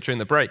during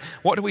the break.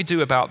 What do we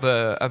do about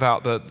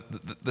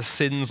the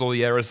sins or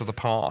the errors of the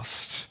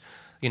past?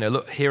 You know,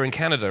 look here in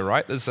Canada,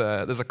 right? There's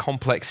a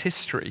complex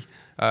history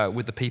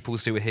with the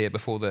peoples who were here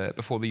before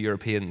the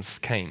Europeans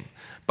came,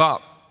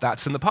 but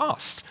that's in the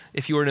past.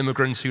 If you were an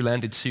immigrant who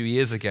landed 2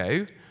 years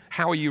ago,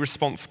 how are you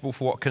responsible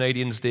for what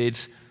Canadians did,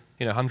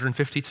 you know,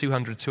 150,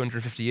 200,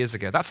 250 years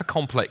ago? That's a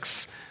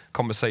complex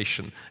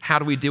conversation. How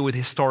do we deal with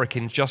historic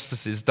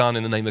injustices done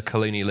in the name of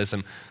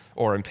colonialism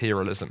or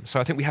imperialism? So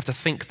I think we have to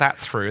think that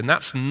through, and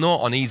that's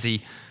not an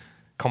easy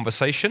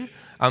conversation.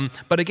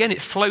 But again,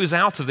 it flows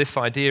out of this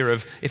idea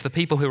of if the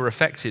people who are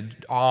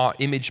affected are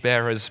image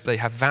bearers, they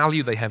have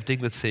value, they have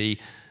dignity,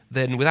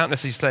 then without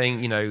necessarily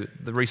saying, you know,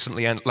 the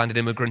recently landed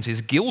immigrant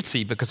is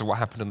guilty because of what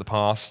happened in the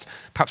past,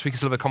 perhaps we can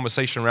still have a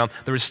conversation around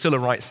there is still a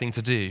right thing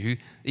to do,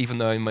 even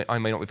though I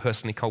may not be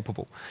personally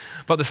culpable.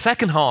 But the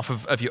second half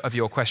of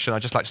your question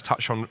I'd just like to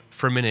touch on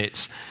for a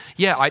minute.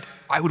 Yeah,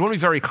 I would want to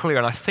be very clear,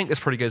 and I think this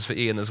probably goes for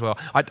Ian as well.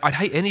 I'd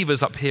hate any of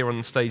us up here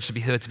on stage to be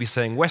heard to be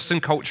saying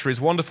Western culture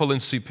is wonderful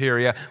and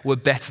superior, we're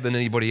better than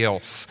anybody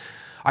else.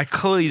 I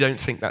clearly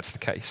don't think that's the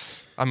case.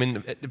 I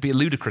mean, it'd be a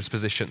ludicrous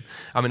position.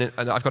 I mean,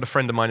 I've got a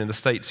friend of mine in the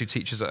States who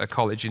teaches at a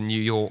college in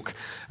New York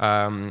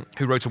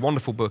who wrote a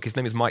wonderful book. His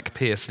name is Mike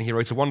Pierce, and he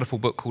wrote a wonderful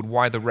book called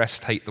Why the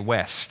Rest Hate the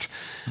West.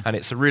 And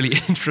it's a really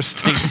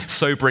interesting,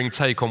 sobering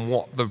take on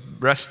what the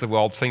rest of the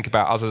world think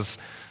about us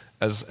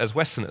as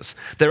Westerners.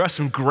 There are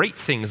some great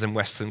things in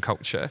Western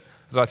culture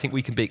that I think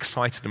we can be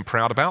excited and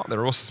proud about. There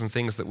are also some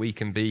things that we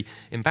can be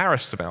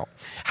embarrassed about.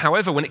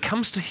 However, when it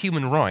comes to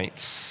human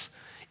rights,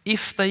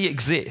 If they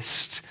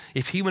exist,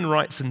 if human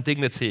rights and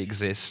dignity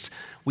exist,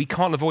 we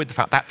can't avoid the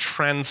fact that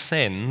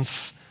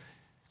transcends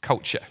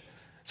culture.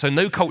 So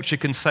no culture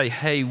can say,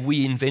 hey,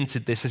 we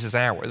invented this is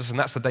ours, and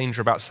that's the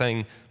danger about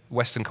saying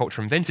Western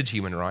culture invented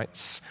human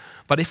rights.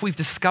 But if we've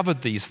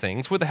discovered these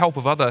things with the help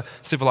of other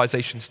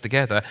civilizations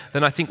together,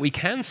 then I think we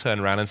can turn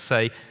around and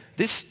say,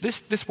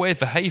 this way of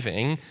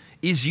behaving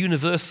is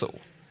universal.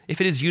 If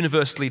it is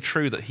universally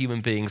true that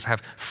human beings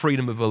have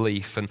freedom of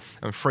belief and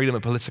freedom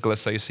of political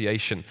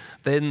association,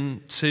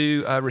 then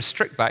to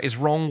restrict that is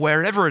wrong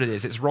wherever it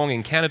is. It's wrong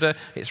in Canada,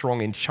 it's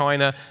wrong in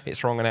China,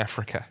 it's wrong in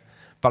Africa.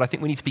 But I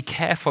think we need to be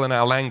careful in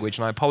our language,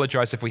 and I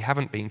apologize if we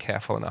haven't been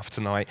careful enough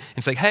tonight,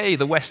 in saying, hey,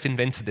 the West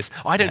invented this.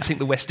 I don't think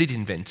the West did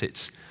invent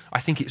it. I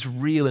think it's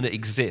real and it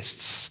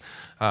exists.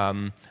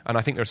 And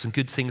I think there are some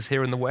good things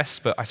here in the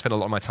West, but I spend a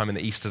lot of my time in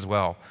the East as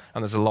well,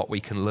 and there's a lot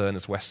we can learn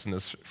as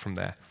Westerners from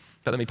there.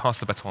 But let me pass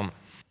the baton.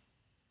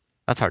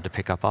 That's hard to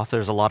pick up off.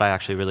 There's a lot I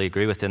actually really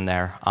agree with in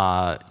there.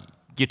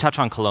 You touch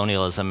on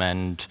colonialism,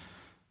 and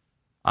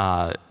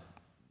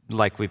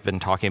like we've been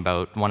talking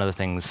about, one of the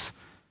things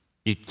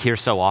you hear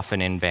so often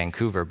in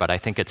Vancouver, but I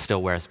think it's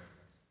still worth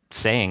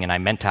saying, and I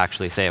meant to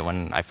actually say it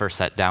when I first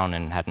sat down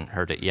and hadn't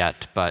heard it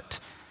yet, but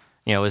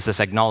is this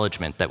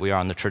acknowledgement that we are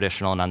on the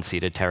traditional and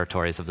unceded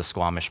territories of the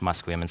Squamish,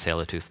 Musqueam, and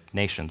Tsleil-Waututh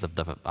nations of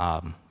the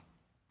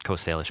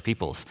Coast Salish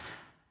peoples.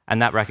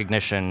 And that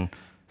recognition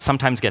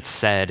sometimes gets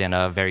said in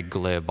a very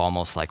glib,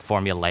 almost like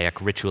formulaic,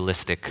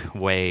 ritualistic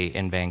way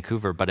in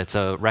Vancouver, but it's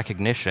a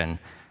recognition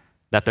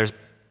that there's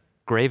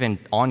grave and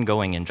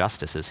ongoing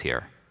injustices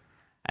here.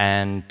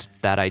 And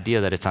that idea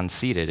that it's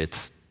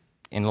unceded,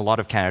 in a lot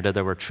of Canada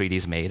there were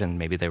treaties made, and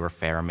maybe they were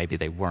fair, maybe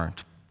they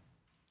weren't.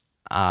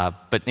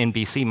 But in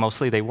BC,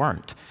 mostly they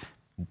weren't.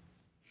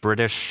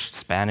 British,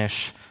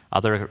 Spanish,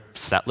 other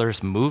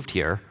settlers moved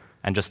here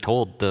and just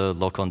told the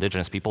local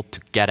Indigenous people to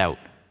get out.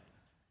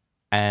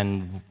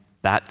 And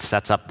that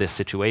sets up this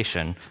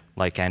situation,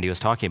 like Andy was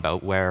talking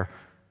about, where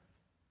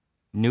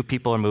new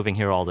people are moving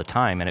here all the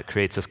time, and it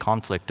creates this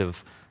conflict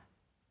of,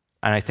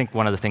 and I think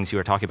one of the things you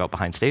were talking about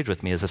behind stage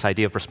with me is this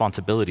idea of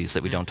responsibilities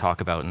that we don't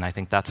talk about, and I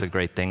think that's a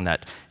great thing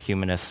that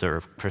humanists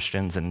or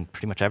Christians and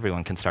pretty much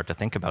everyone can start to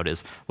think about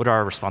is, what are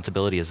our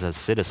responsibilities as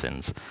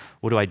citizens?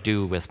 What do I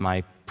do with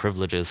my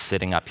privileges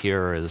sitting up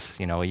here as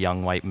a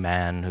young white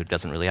man who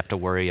doesn't really have to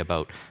worry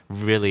about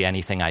really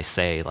anything I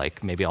say?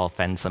 Like, maybe I'll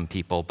offend some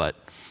people, but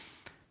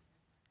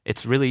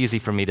it's really easy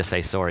for me to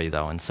say sorry,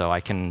 though, and so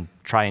I can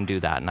try and do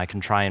that, and I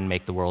can try and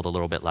make the world a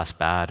little bit less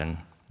bad, and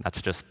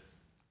that's just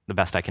the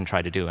best I can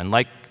try to do. And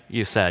like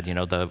you said,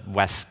 the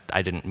West,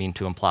 I didn't mean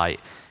to imply,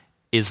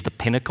 is the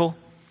pinnacle.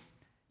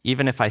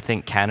 Even if I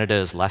think Canada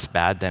is less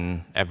bad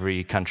than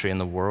every country in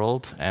the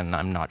world, and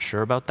I'm not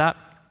sure about that,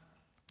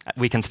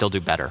 we can still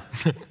do better,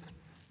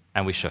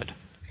 and we should.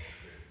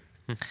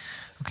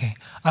 Okay.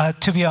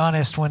 To be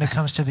honest, when it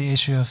comes to the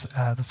issue of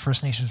the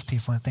First Nations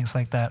people and things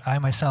like that, I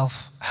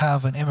myself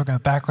have an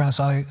immigrant background,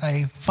 so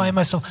I find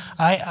myself,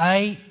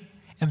 I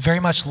am very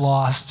much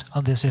lost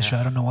on this issue.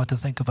 I don't know what to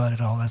think about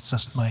it all. That's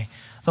just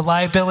the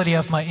liability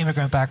of my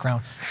immigrant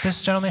background.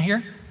 This gentleman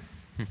here?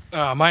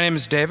 My name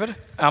is David.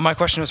 My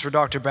question is for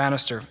Dr.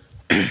 Bannister.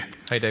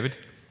 Hey, David.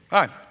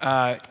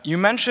 Hi. You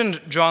mentioned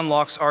John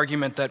Locke's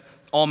argument that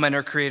all men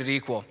are created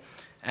equal.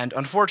 And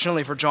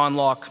unfortunately for John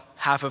Locke,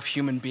 half of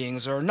human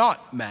beings are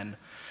not men.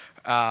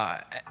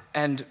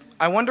 And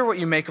I wonder what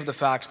you make of the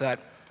fact that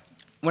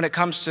when it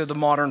comes to the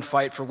modern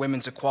fight for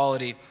women's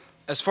equality,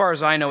 as far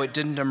as I know, it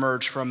didn't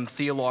emerge from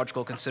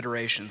theological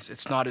considerations.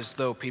 It's not as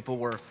though people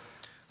were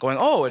going,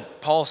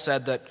 Paul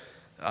said that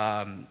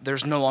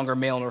there's no longer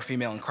male nor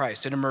female in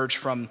Christ. It emerged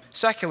from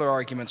secular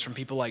arguments from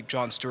people like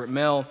John Stuart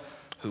Mill,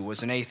 who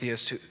was an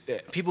atheist,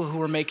 people who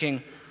were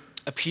making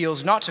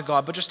appeals not to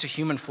God, but just to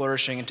human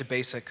flourishing and to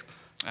basic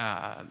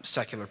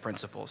secular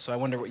principles. So I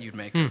wonder what you'd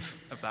make of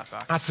that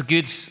fact. That's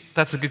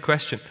a good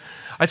question.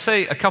 I'd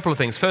say a couple of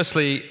things.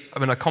 Firstly,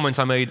 a comment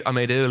I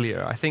made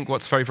earlier. I think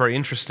what's very, very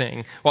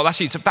interesting. Well,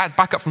 actually, to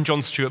back up from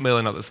John Stuart Mill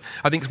and others.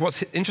 I think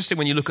what's interesting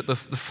when you look at the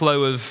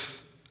flow of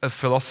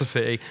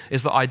philosophy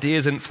is that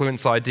ideas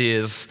influence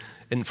ideas.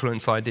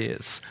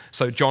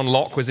 So John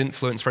Locke was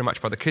influenced very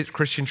much by the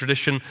Christian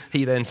tradition.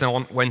 He then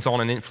went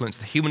on and influenced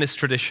the humanist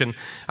tradition.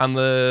 And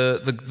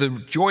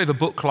the joy of a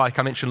book like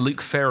I mentioned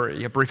Luke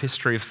Ferry, A Brief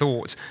History of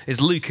Thought, is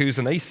Luke, who's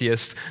an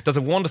atheist, does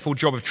a wonderful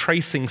job of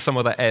tracing some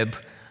of the ebb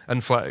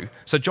and flow.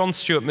 So John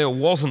Stuart Mill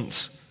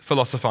wasn't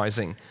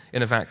philosophizing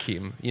in a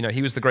vacuum.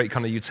 He was the great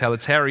kind of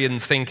utilitarian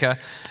thinker,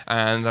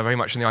 and very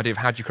much in the idea of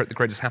how do you create the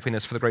greatest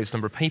happiness for the greatest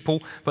number of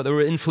people, but there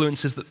were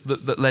influences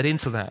that led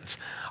into that.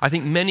 I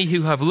think many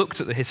who have looked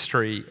at the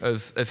history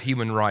of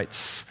human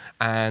rights,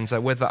 and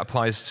whether that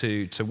applies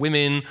to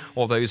women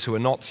or those who are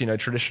not,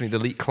 traditionally the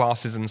elite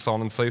classes and so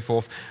on and so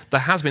forth,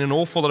 there has been an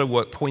awful lot of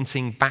work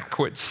pointing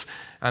backwards.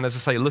 And as I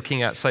say,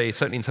 looking at,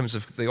 certainly in terms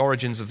of the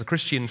origins of the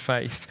Christian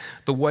faith,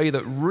 the way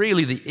that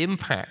really the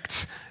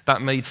impact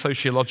that made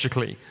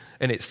sociologically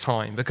in its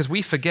time. Because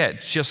we forget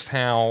just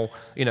how,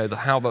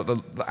 how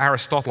the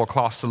Aristotle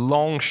cast a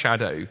long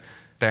shadow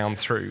down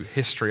through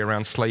history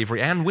around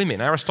slavery and women.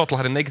 Aristotle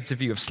had a negative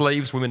view of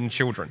slaves, women, and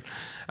children.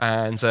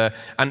 And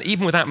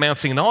even without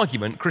mounting an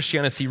argument,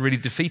 Christianity really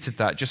defeated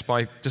that just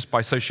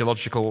by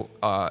sociological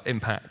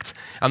impact.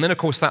 And then, of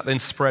course, that then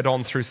spread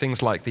on through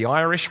things like the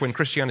Irish. When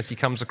Christianity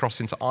comes across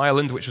into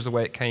Ireland, which is the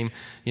way it came,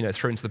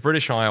 through into the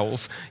British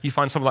Isles, you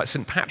find someone like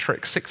St.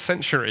 Patrick, 6th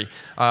century,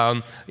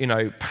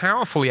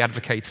 powerfully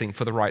advocating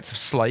for the rights of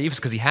slaves,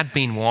 because he had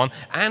been one,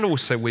 and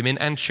also women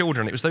and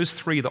children. It was those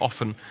three that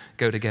often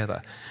go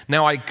together.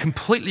 Now, I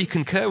completely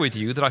concur with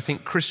you that I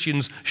think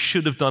Christians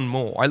should have done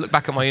more. I look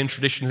back at my own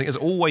tradition and think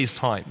there's always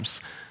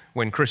times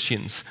when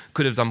Christians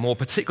could have done more,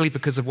 particularly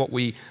because of what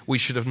we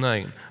should have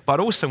known. But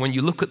also, when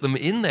you look at them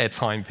in their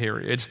time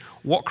period,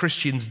 what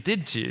Christians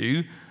did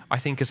do, I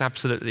think, is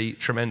absolutely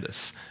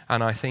tremendous.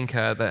 And I think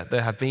that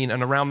there have been,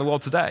 and around the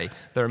world today,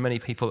 there are many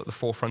people at the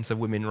forefront of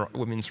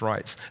women's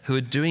rights who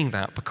are doing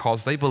that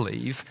because they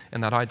believe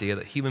in that idea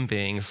that human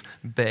beings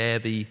bear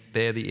the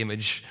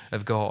image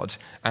of God.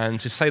 And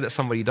to say that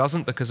somebody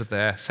doesn't because of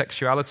their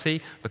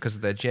sexuality, because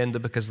of their gender,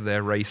 because of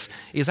their race,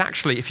 is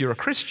actually, if you're a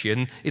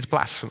Christian, is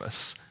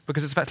blasphemous,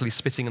 because it's effectively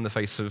spitting in the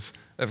face of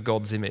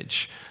God's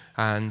image.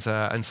 And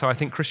so I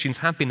think Christians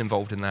have been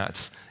involved in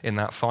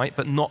that fight,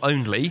 but not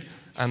only.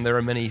 And there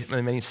are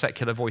many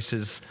secular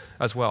voices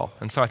as well.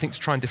 And so I think to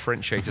try and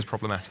differentiate is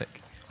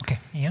problematic. Okay,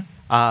 Ian?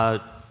 I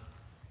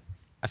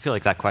feel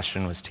like that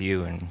question was to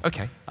you. And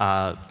okay.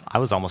 I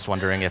was almost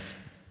wondering if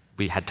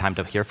we had time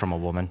to hear from a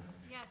woman.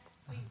 Yes,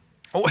 please.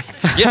 Oh,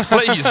 yes,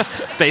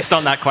 please. Based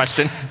on that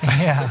question.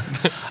 Yeah.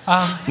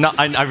 No,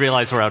 I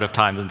realize we're out of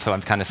time, and so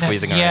I'm kind of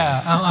squeezing her in.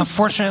 Yeah,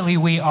 unfortunately,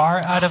 we are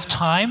out of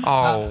time.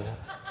 Oh,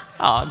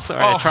 I'm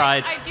sorry, I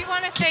tried. I do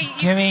want to say,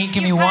 give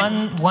me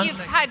one.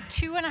 You've had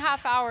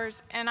 2.5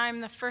 hours, and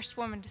I'm the first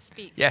woman to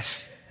speak.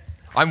 Yes,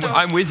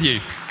 I'm with you.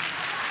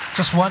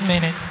 Just 1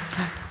 minute.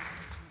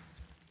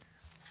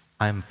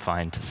 I'm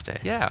fine to stay.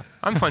 Yeah,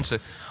 I'm fine to.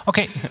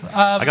 Okay.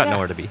 I got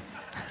nowhere to be.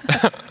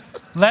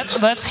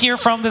 Let's hear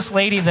from this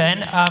lady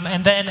then,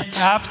 and then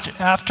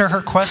after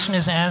her question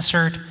is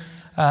answered,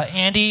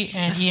 Andy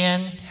and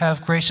Ian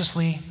have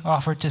graciously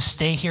offered to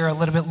stay here a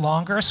little bit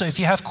longer. So if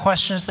you have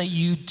questions that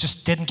you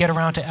just didn't get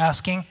around to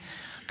asking,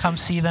 come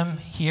see them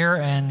here.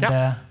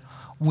 And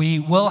we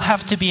will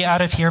have to be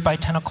out of here by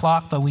 10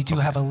 o'clock, but we do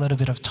have a little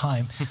bit of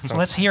time. So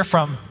let's hear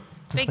from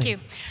this Thank lady. you.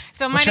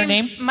 So What's your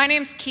name? My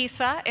name's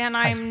Kisa, and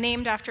I'm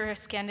named after a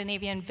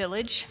Scandinavian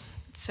village.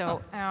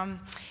 So,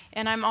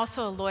 and I'm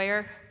also a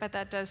lawyer, but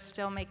that does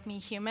still make me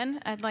human.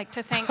 I'd like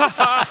to thank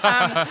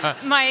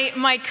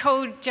my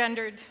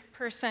co-gendered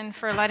person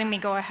for letting me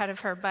go ahead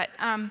of her. But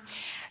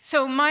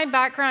so my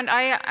background,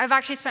 I've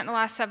actually spent the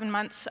last 7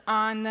 months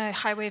on the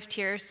Highway of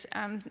Tears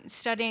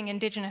studying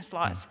Indigenous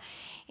laws.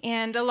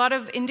 And a lot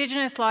of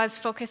Indigenous laws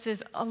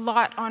focuses a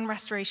lot on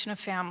restoration of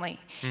family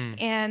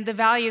and the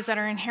values that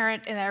are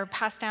inherent and that are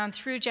passed down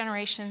through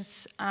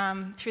generations,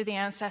 through the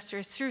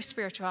ancestors, through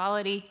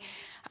spirituality,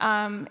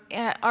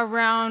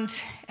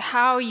 around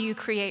how you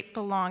create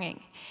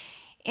belonging.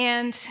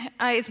 And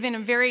it's been a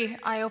very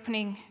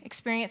eye-opening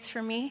experience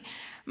for me.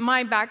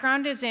 My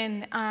background is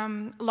in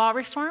law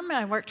reform.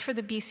 I worked for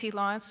the BC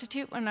Law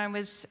Institute when I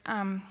was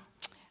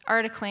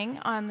articling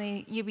on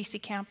the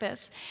UBC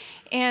campus.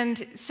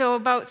 And so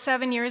about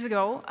 7 years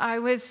ago, I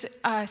was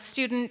a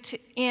student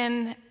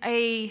in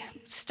a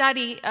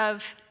study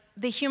of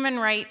the human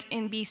right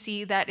in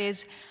BC that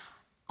is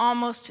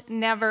almost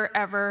never,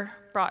 ever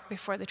brought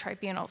before the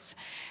tribunals.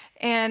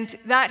 And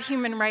that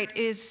human right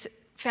is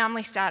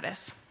family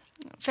status.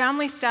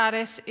 Family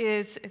status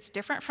it's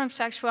different from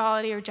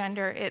sexuality or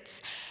gender.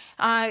 It's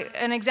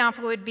an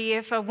example would be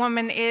if a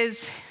woman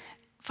is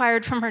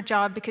fired from her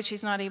job because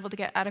she's not able to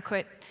get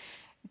adequate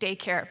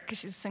daycare because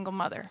she's a single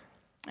mother.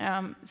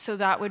 So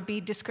that would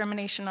be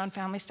discrimination on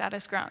family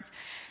status grounds.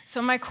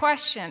 So my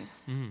question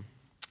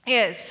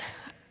is,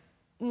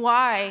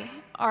 why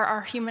are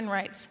our human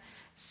rights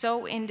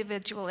so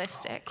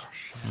individualistic?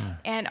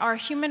 And are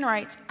human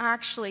rights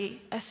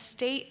actually a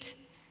state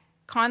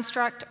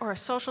construct or a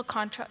social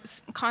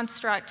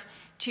construct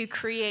to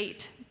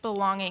create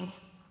belonging?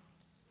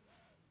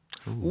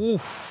 Ooh.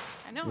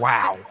 I know.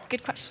 Wow.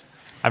 Good question.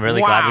 I'm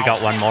really glad we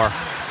got one more.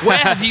 Where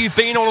have you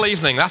been all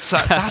evening? That's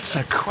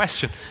a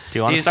question. Do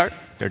you want to start,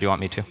 or do you want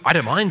me to? I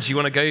don't mind. Do you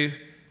want to go?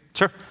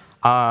 Sure.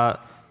 I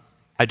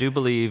do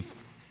believe,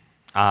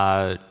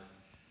 as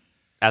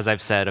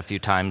I've said a few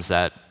times,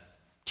 that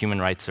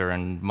human rights are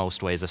in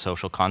most ways a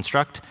social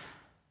construct.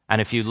 And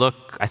if you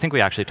look, I think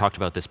we actually talked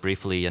about this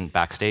briefly in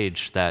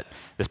backstage, that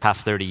this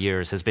past 30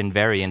 years has been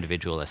very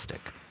individualistic.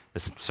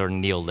 This sort of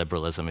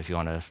neoliberalism, if you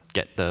want to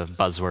get the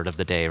buzzword of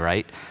the day,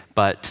 right?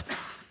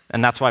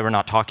 And that's why we're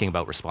not talking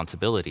about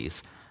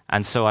responsibilities.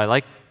 And so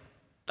I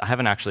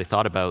haven't actually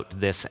thought about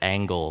this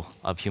angle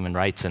of human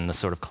rights and the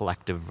sort of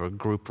collective or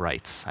group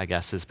rights, I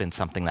guess, has been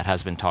something that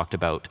has been talked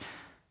about.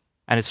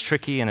 And it's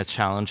tricky and it's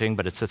challenging,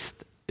 but it's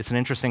an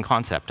interesting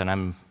concept, and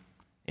I'm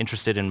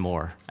interested in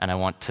more. And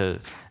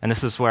and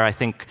this is where I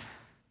think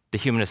the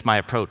humanist, my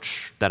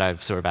approach that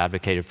I've sort of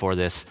advocated for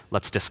this,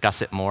 let's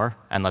discuss it more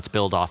and let's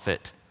build off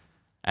it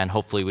and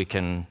hopefully we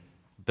can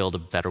build a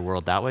better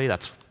world that way.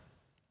 That's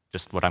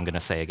just what I'm going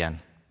to say again.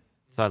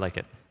 So I like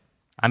it.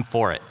 I'm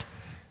for it.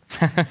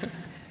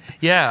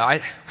 Yeah,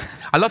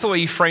 I love the way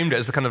you framed it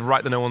as the kind of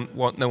right that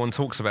no one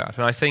talks about.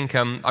 And I think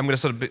I'm going to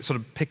sort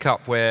of pick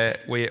up where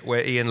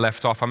Ian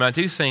left off. I mean, I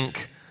do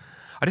think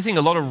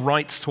a lot of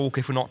rights talk,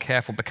 if we're not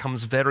careful,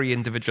 becomes very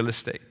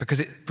individualistic because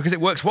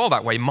it works well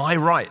that way. My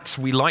rights,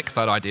 we like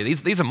that idea.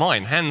 These are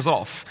mine, hands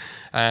off.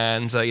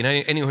 And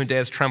anyone who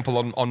dares trample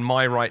on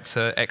my right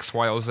to X,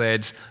 Y, or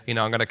Z, I'm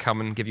going to come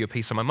and give you a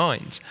piece of my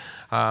mind.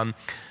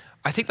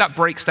 I think that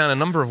breaks down a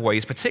number of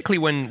ways, particularly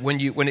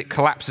when it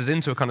collapses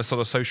into a kind of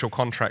sort of social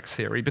contract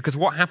theory, because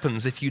what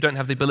happens if you don't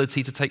have the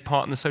ability to take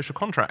part in the social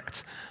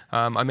contract?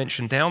 I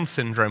mentioned Down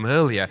syndrome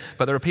earlier,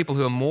 but there are people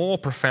who are more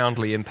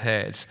profoundly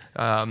impaired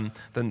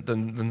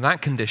than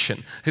that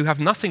condition, who have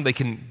nothing they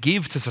can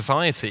give to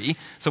society.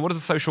 So what does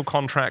a social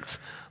contract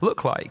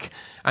look like?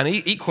 And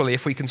equally,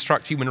 if we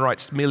construct human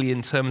rights merely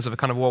in terms of a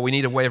kind of, well, we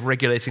need a way of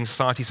regulating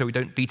society so we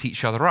don't beat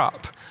each other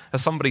up.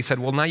 As somebody said,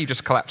 well, now you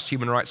just collapsed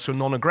human rights to a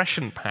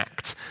non-aggression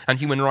pact. And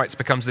human rights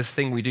becomes this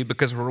thing we do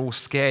because we're all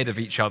scared of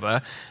each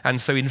other. And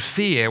so in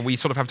fear, we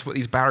sort of have to put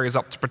these barriers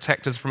up to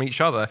protect us from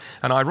each other.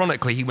 And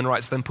ironically, human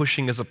rights then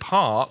pushing us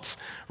apart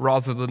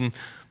rather than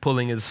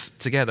pulling us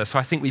together. So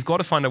I think we've got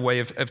to find a way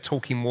of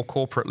talking more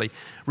corporately.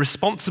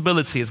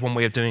 Responsibility is one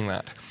way of doing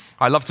that.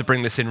 I love to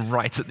bring this in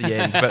right at the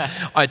end, but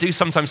I do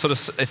sometimes sort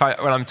of,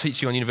 when I'm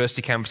teaching on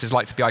university campuses,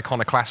 like to be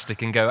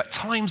iconoclastic and go, at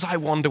times I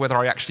wonder whether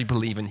I actually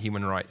believe in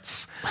human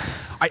rights.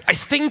 I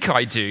think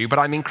I do, but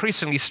I'm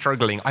increasingly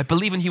struggling. I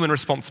believe in human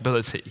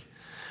responsibility.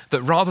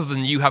 That rather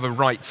than you have a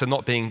right to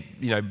not being,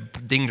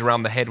 dinged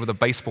around the head with a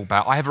baseball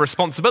bat, I have a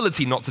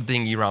responsibility not to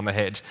ding you around the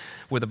head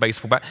with a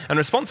baseball bat. And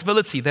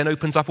responsibility then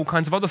opens up all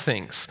kinds of other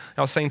things.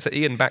 I was saying to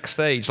Ian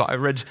backstage, like I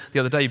read the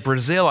other day,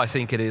 Brazil, I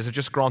think it is, have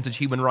just granted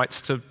human rights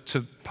to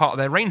part of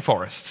their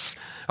rainforests,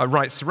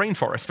 rights to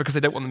rainforests, because they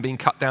don't want them being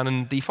cut down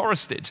and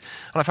deforested.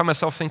 And I found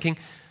myself thinking,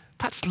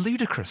 that's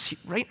ludicrous.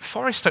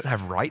 Forests don't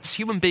have rights.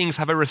 Human beings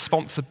have a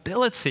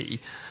responsibility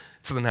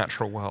to the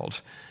natural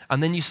world.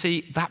 And then you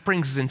see, that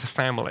brings us into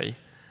family.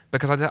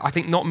 Because I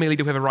think not merely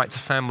do we have a right to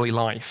family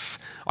life,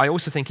 I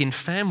also think in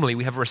family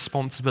we have a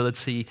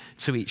responsibility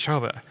to each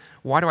other.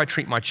 Why do I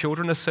treat my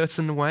children a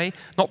certain way?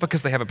 Not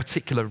because they have a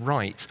particular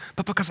right,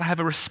 but because I have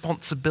a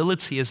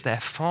responsibility as their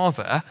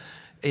father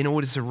in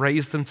order to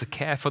raise them, to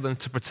care for them,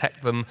 to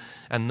protect them,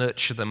 and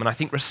nurture them. And I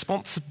think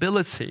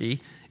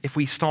responsibility, if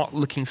we start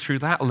looking through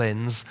that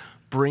lens,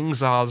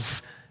 brings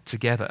us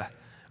together.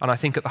 And I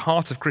think at the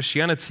heart of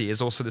Christianity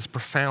is also this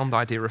profound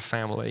idea of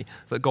family,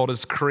 that God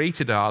has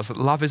created us, that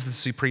love is the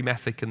supreme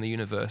ethic in the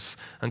universe,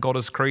 and God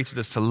has created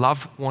us to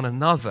love one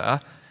another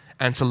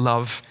and to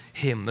love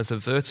Him. There's a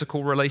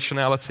vertical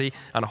relationality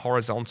and a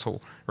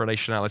horizontal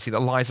relationality that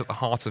lies at the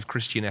heart of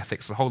Christian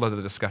ethics, a whole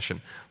other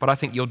discussion. But I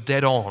think you're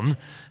dead on,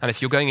 and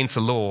if you're going into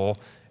law,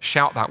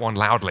 shout that one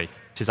loudly.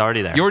 She's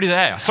already there. You're already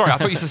there. Sorry, I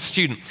thought you said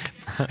student.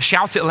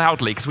 Shout it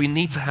loudly, because we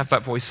need to have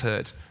that voice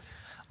heard.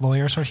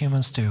 Lawyers are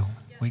humans too.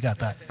 We got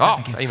that.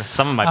 Oh, amen.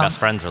 Some of my best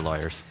friends are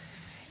lawyers.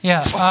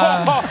 Yeah.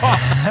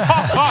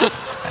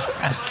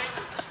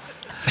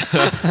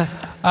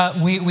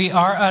 We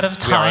are out of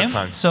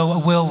time, so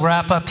we'll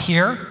wrap up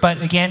here.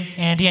 But again,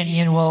 Andy and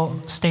Ian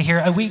will stay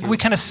here. We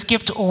kind of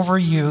skipped over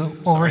you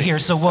over here,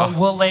 so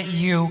we'll let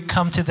you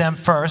come to them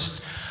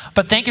first.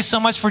 But thank you so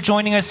much for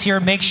joining us here.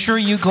 Make sure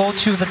you go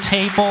to the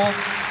table,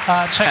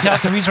 check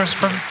out the resource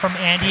from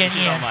Andy and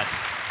Ian. Thank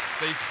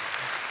you so much.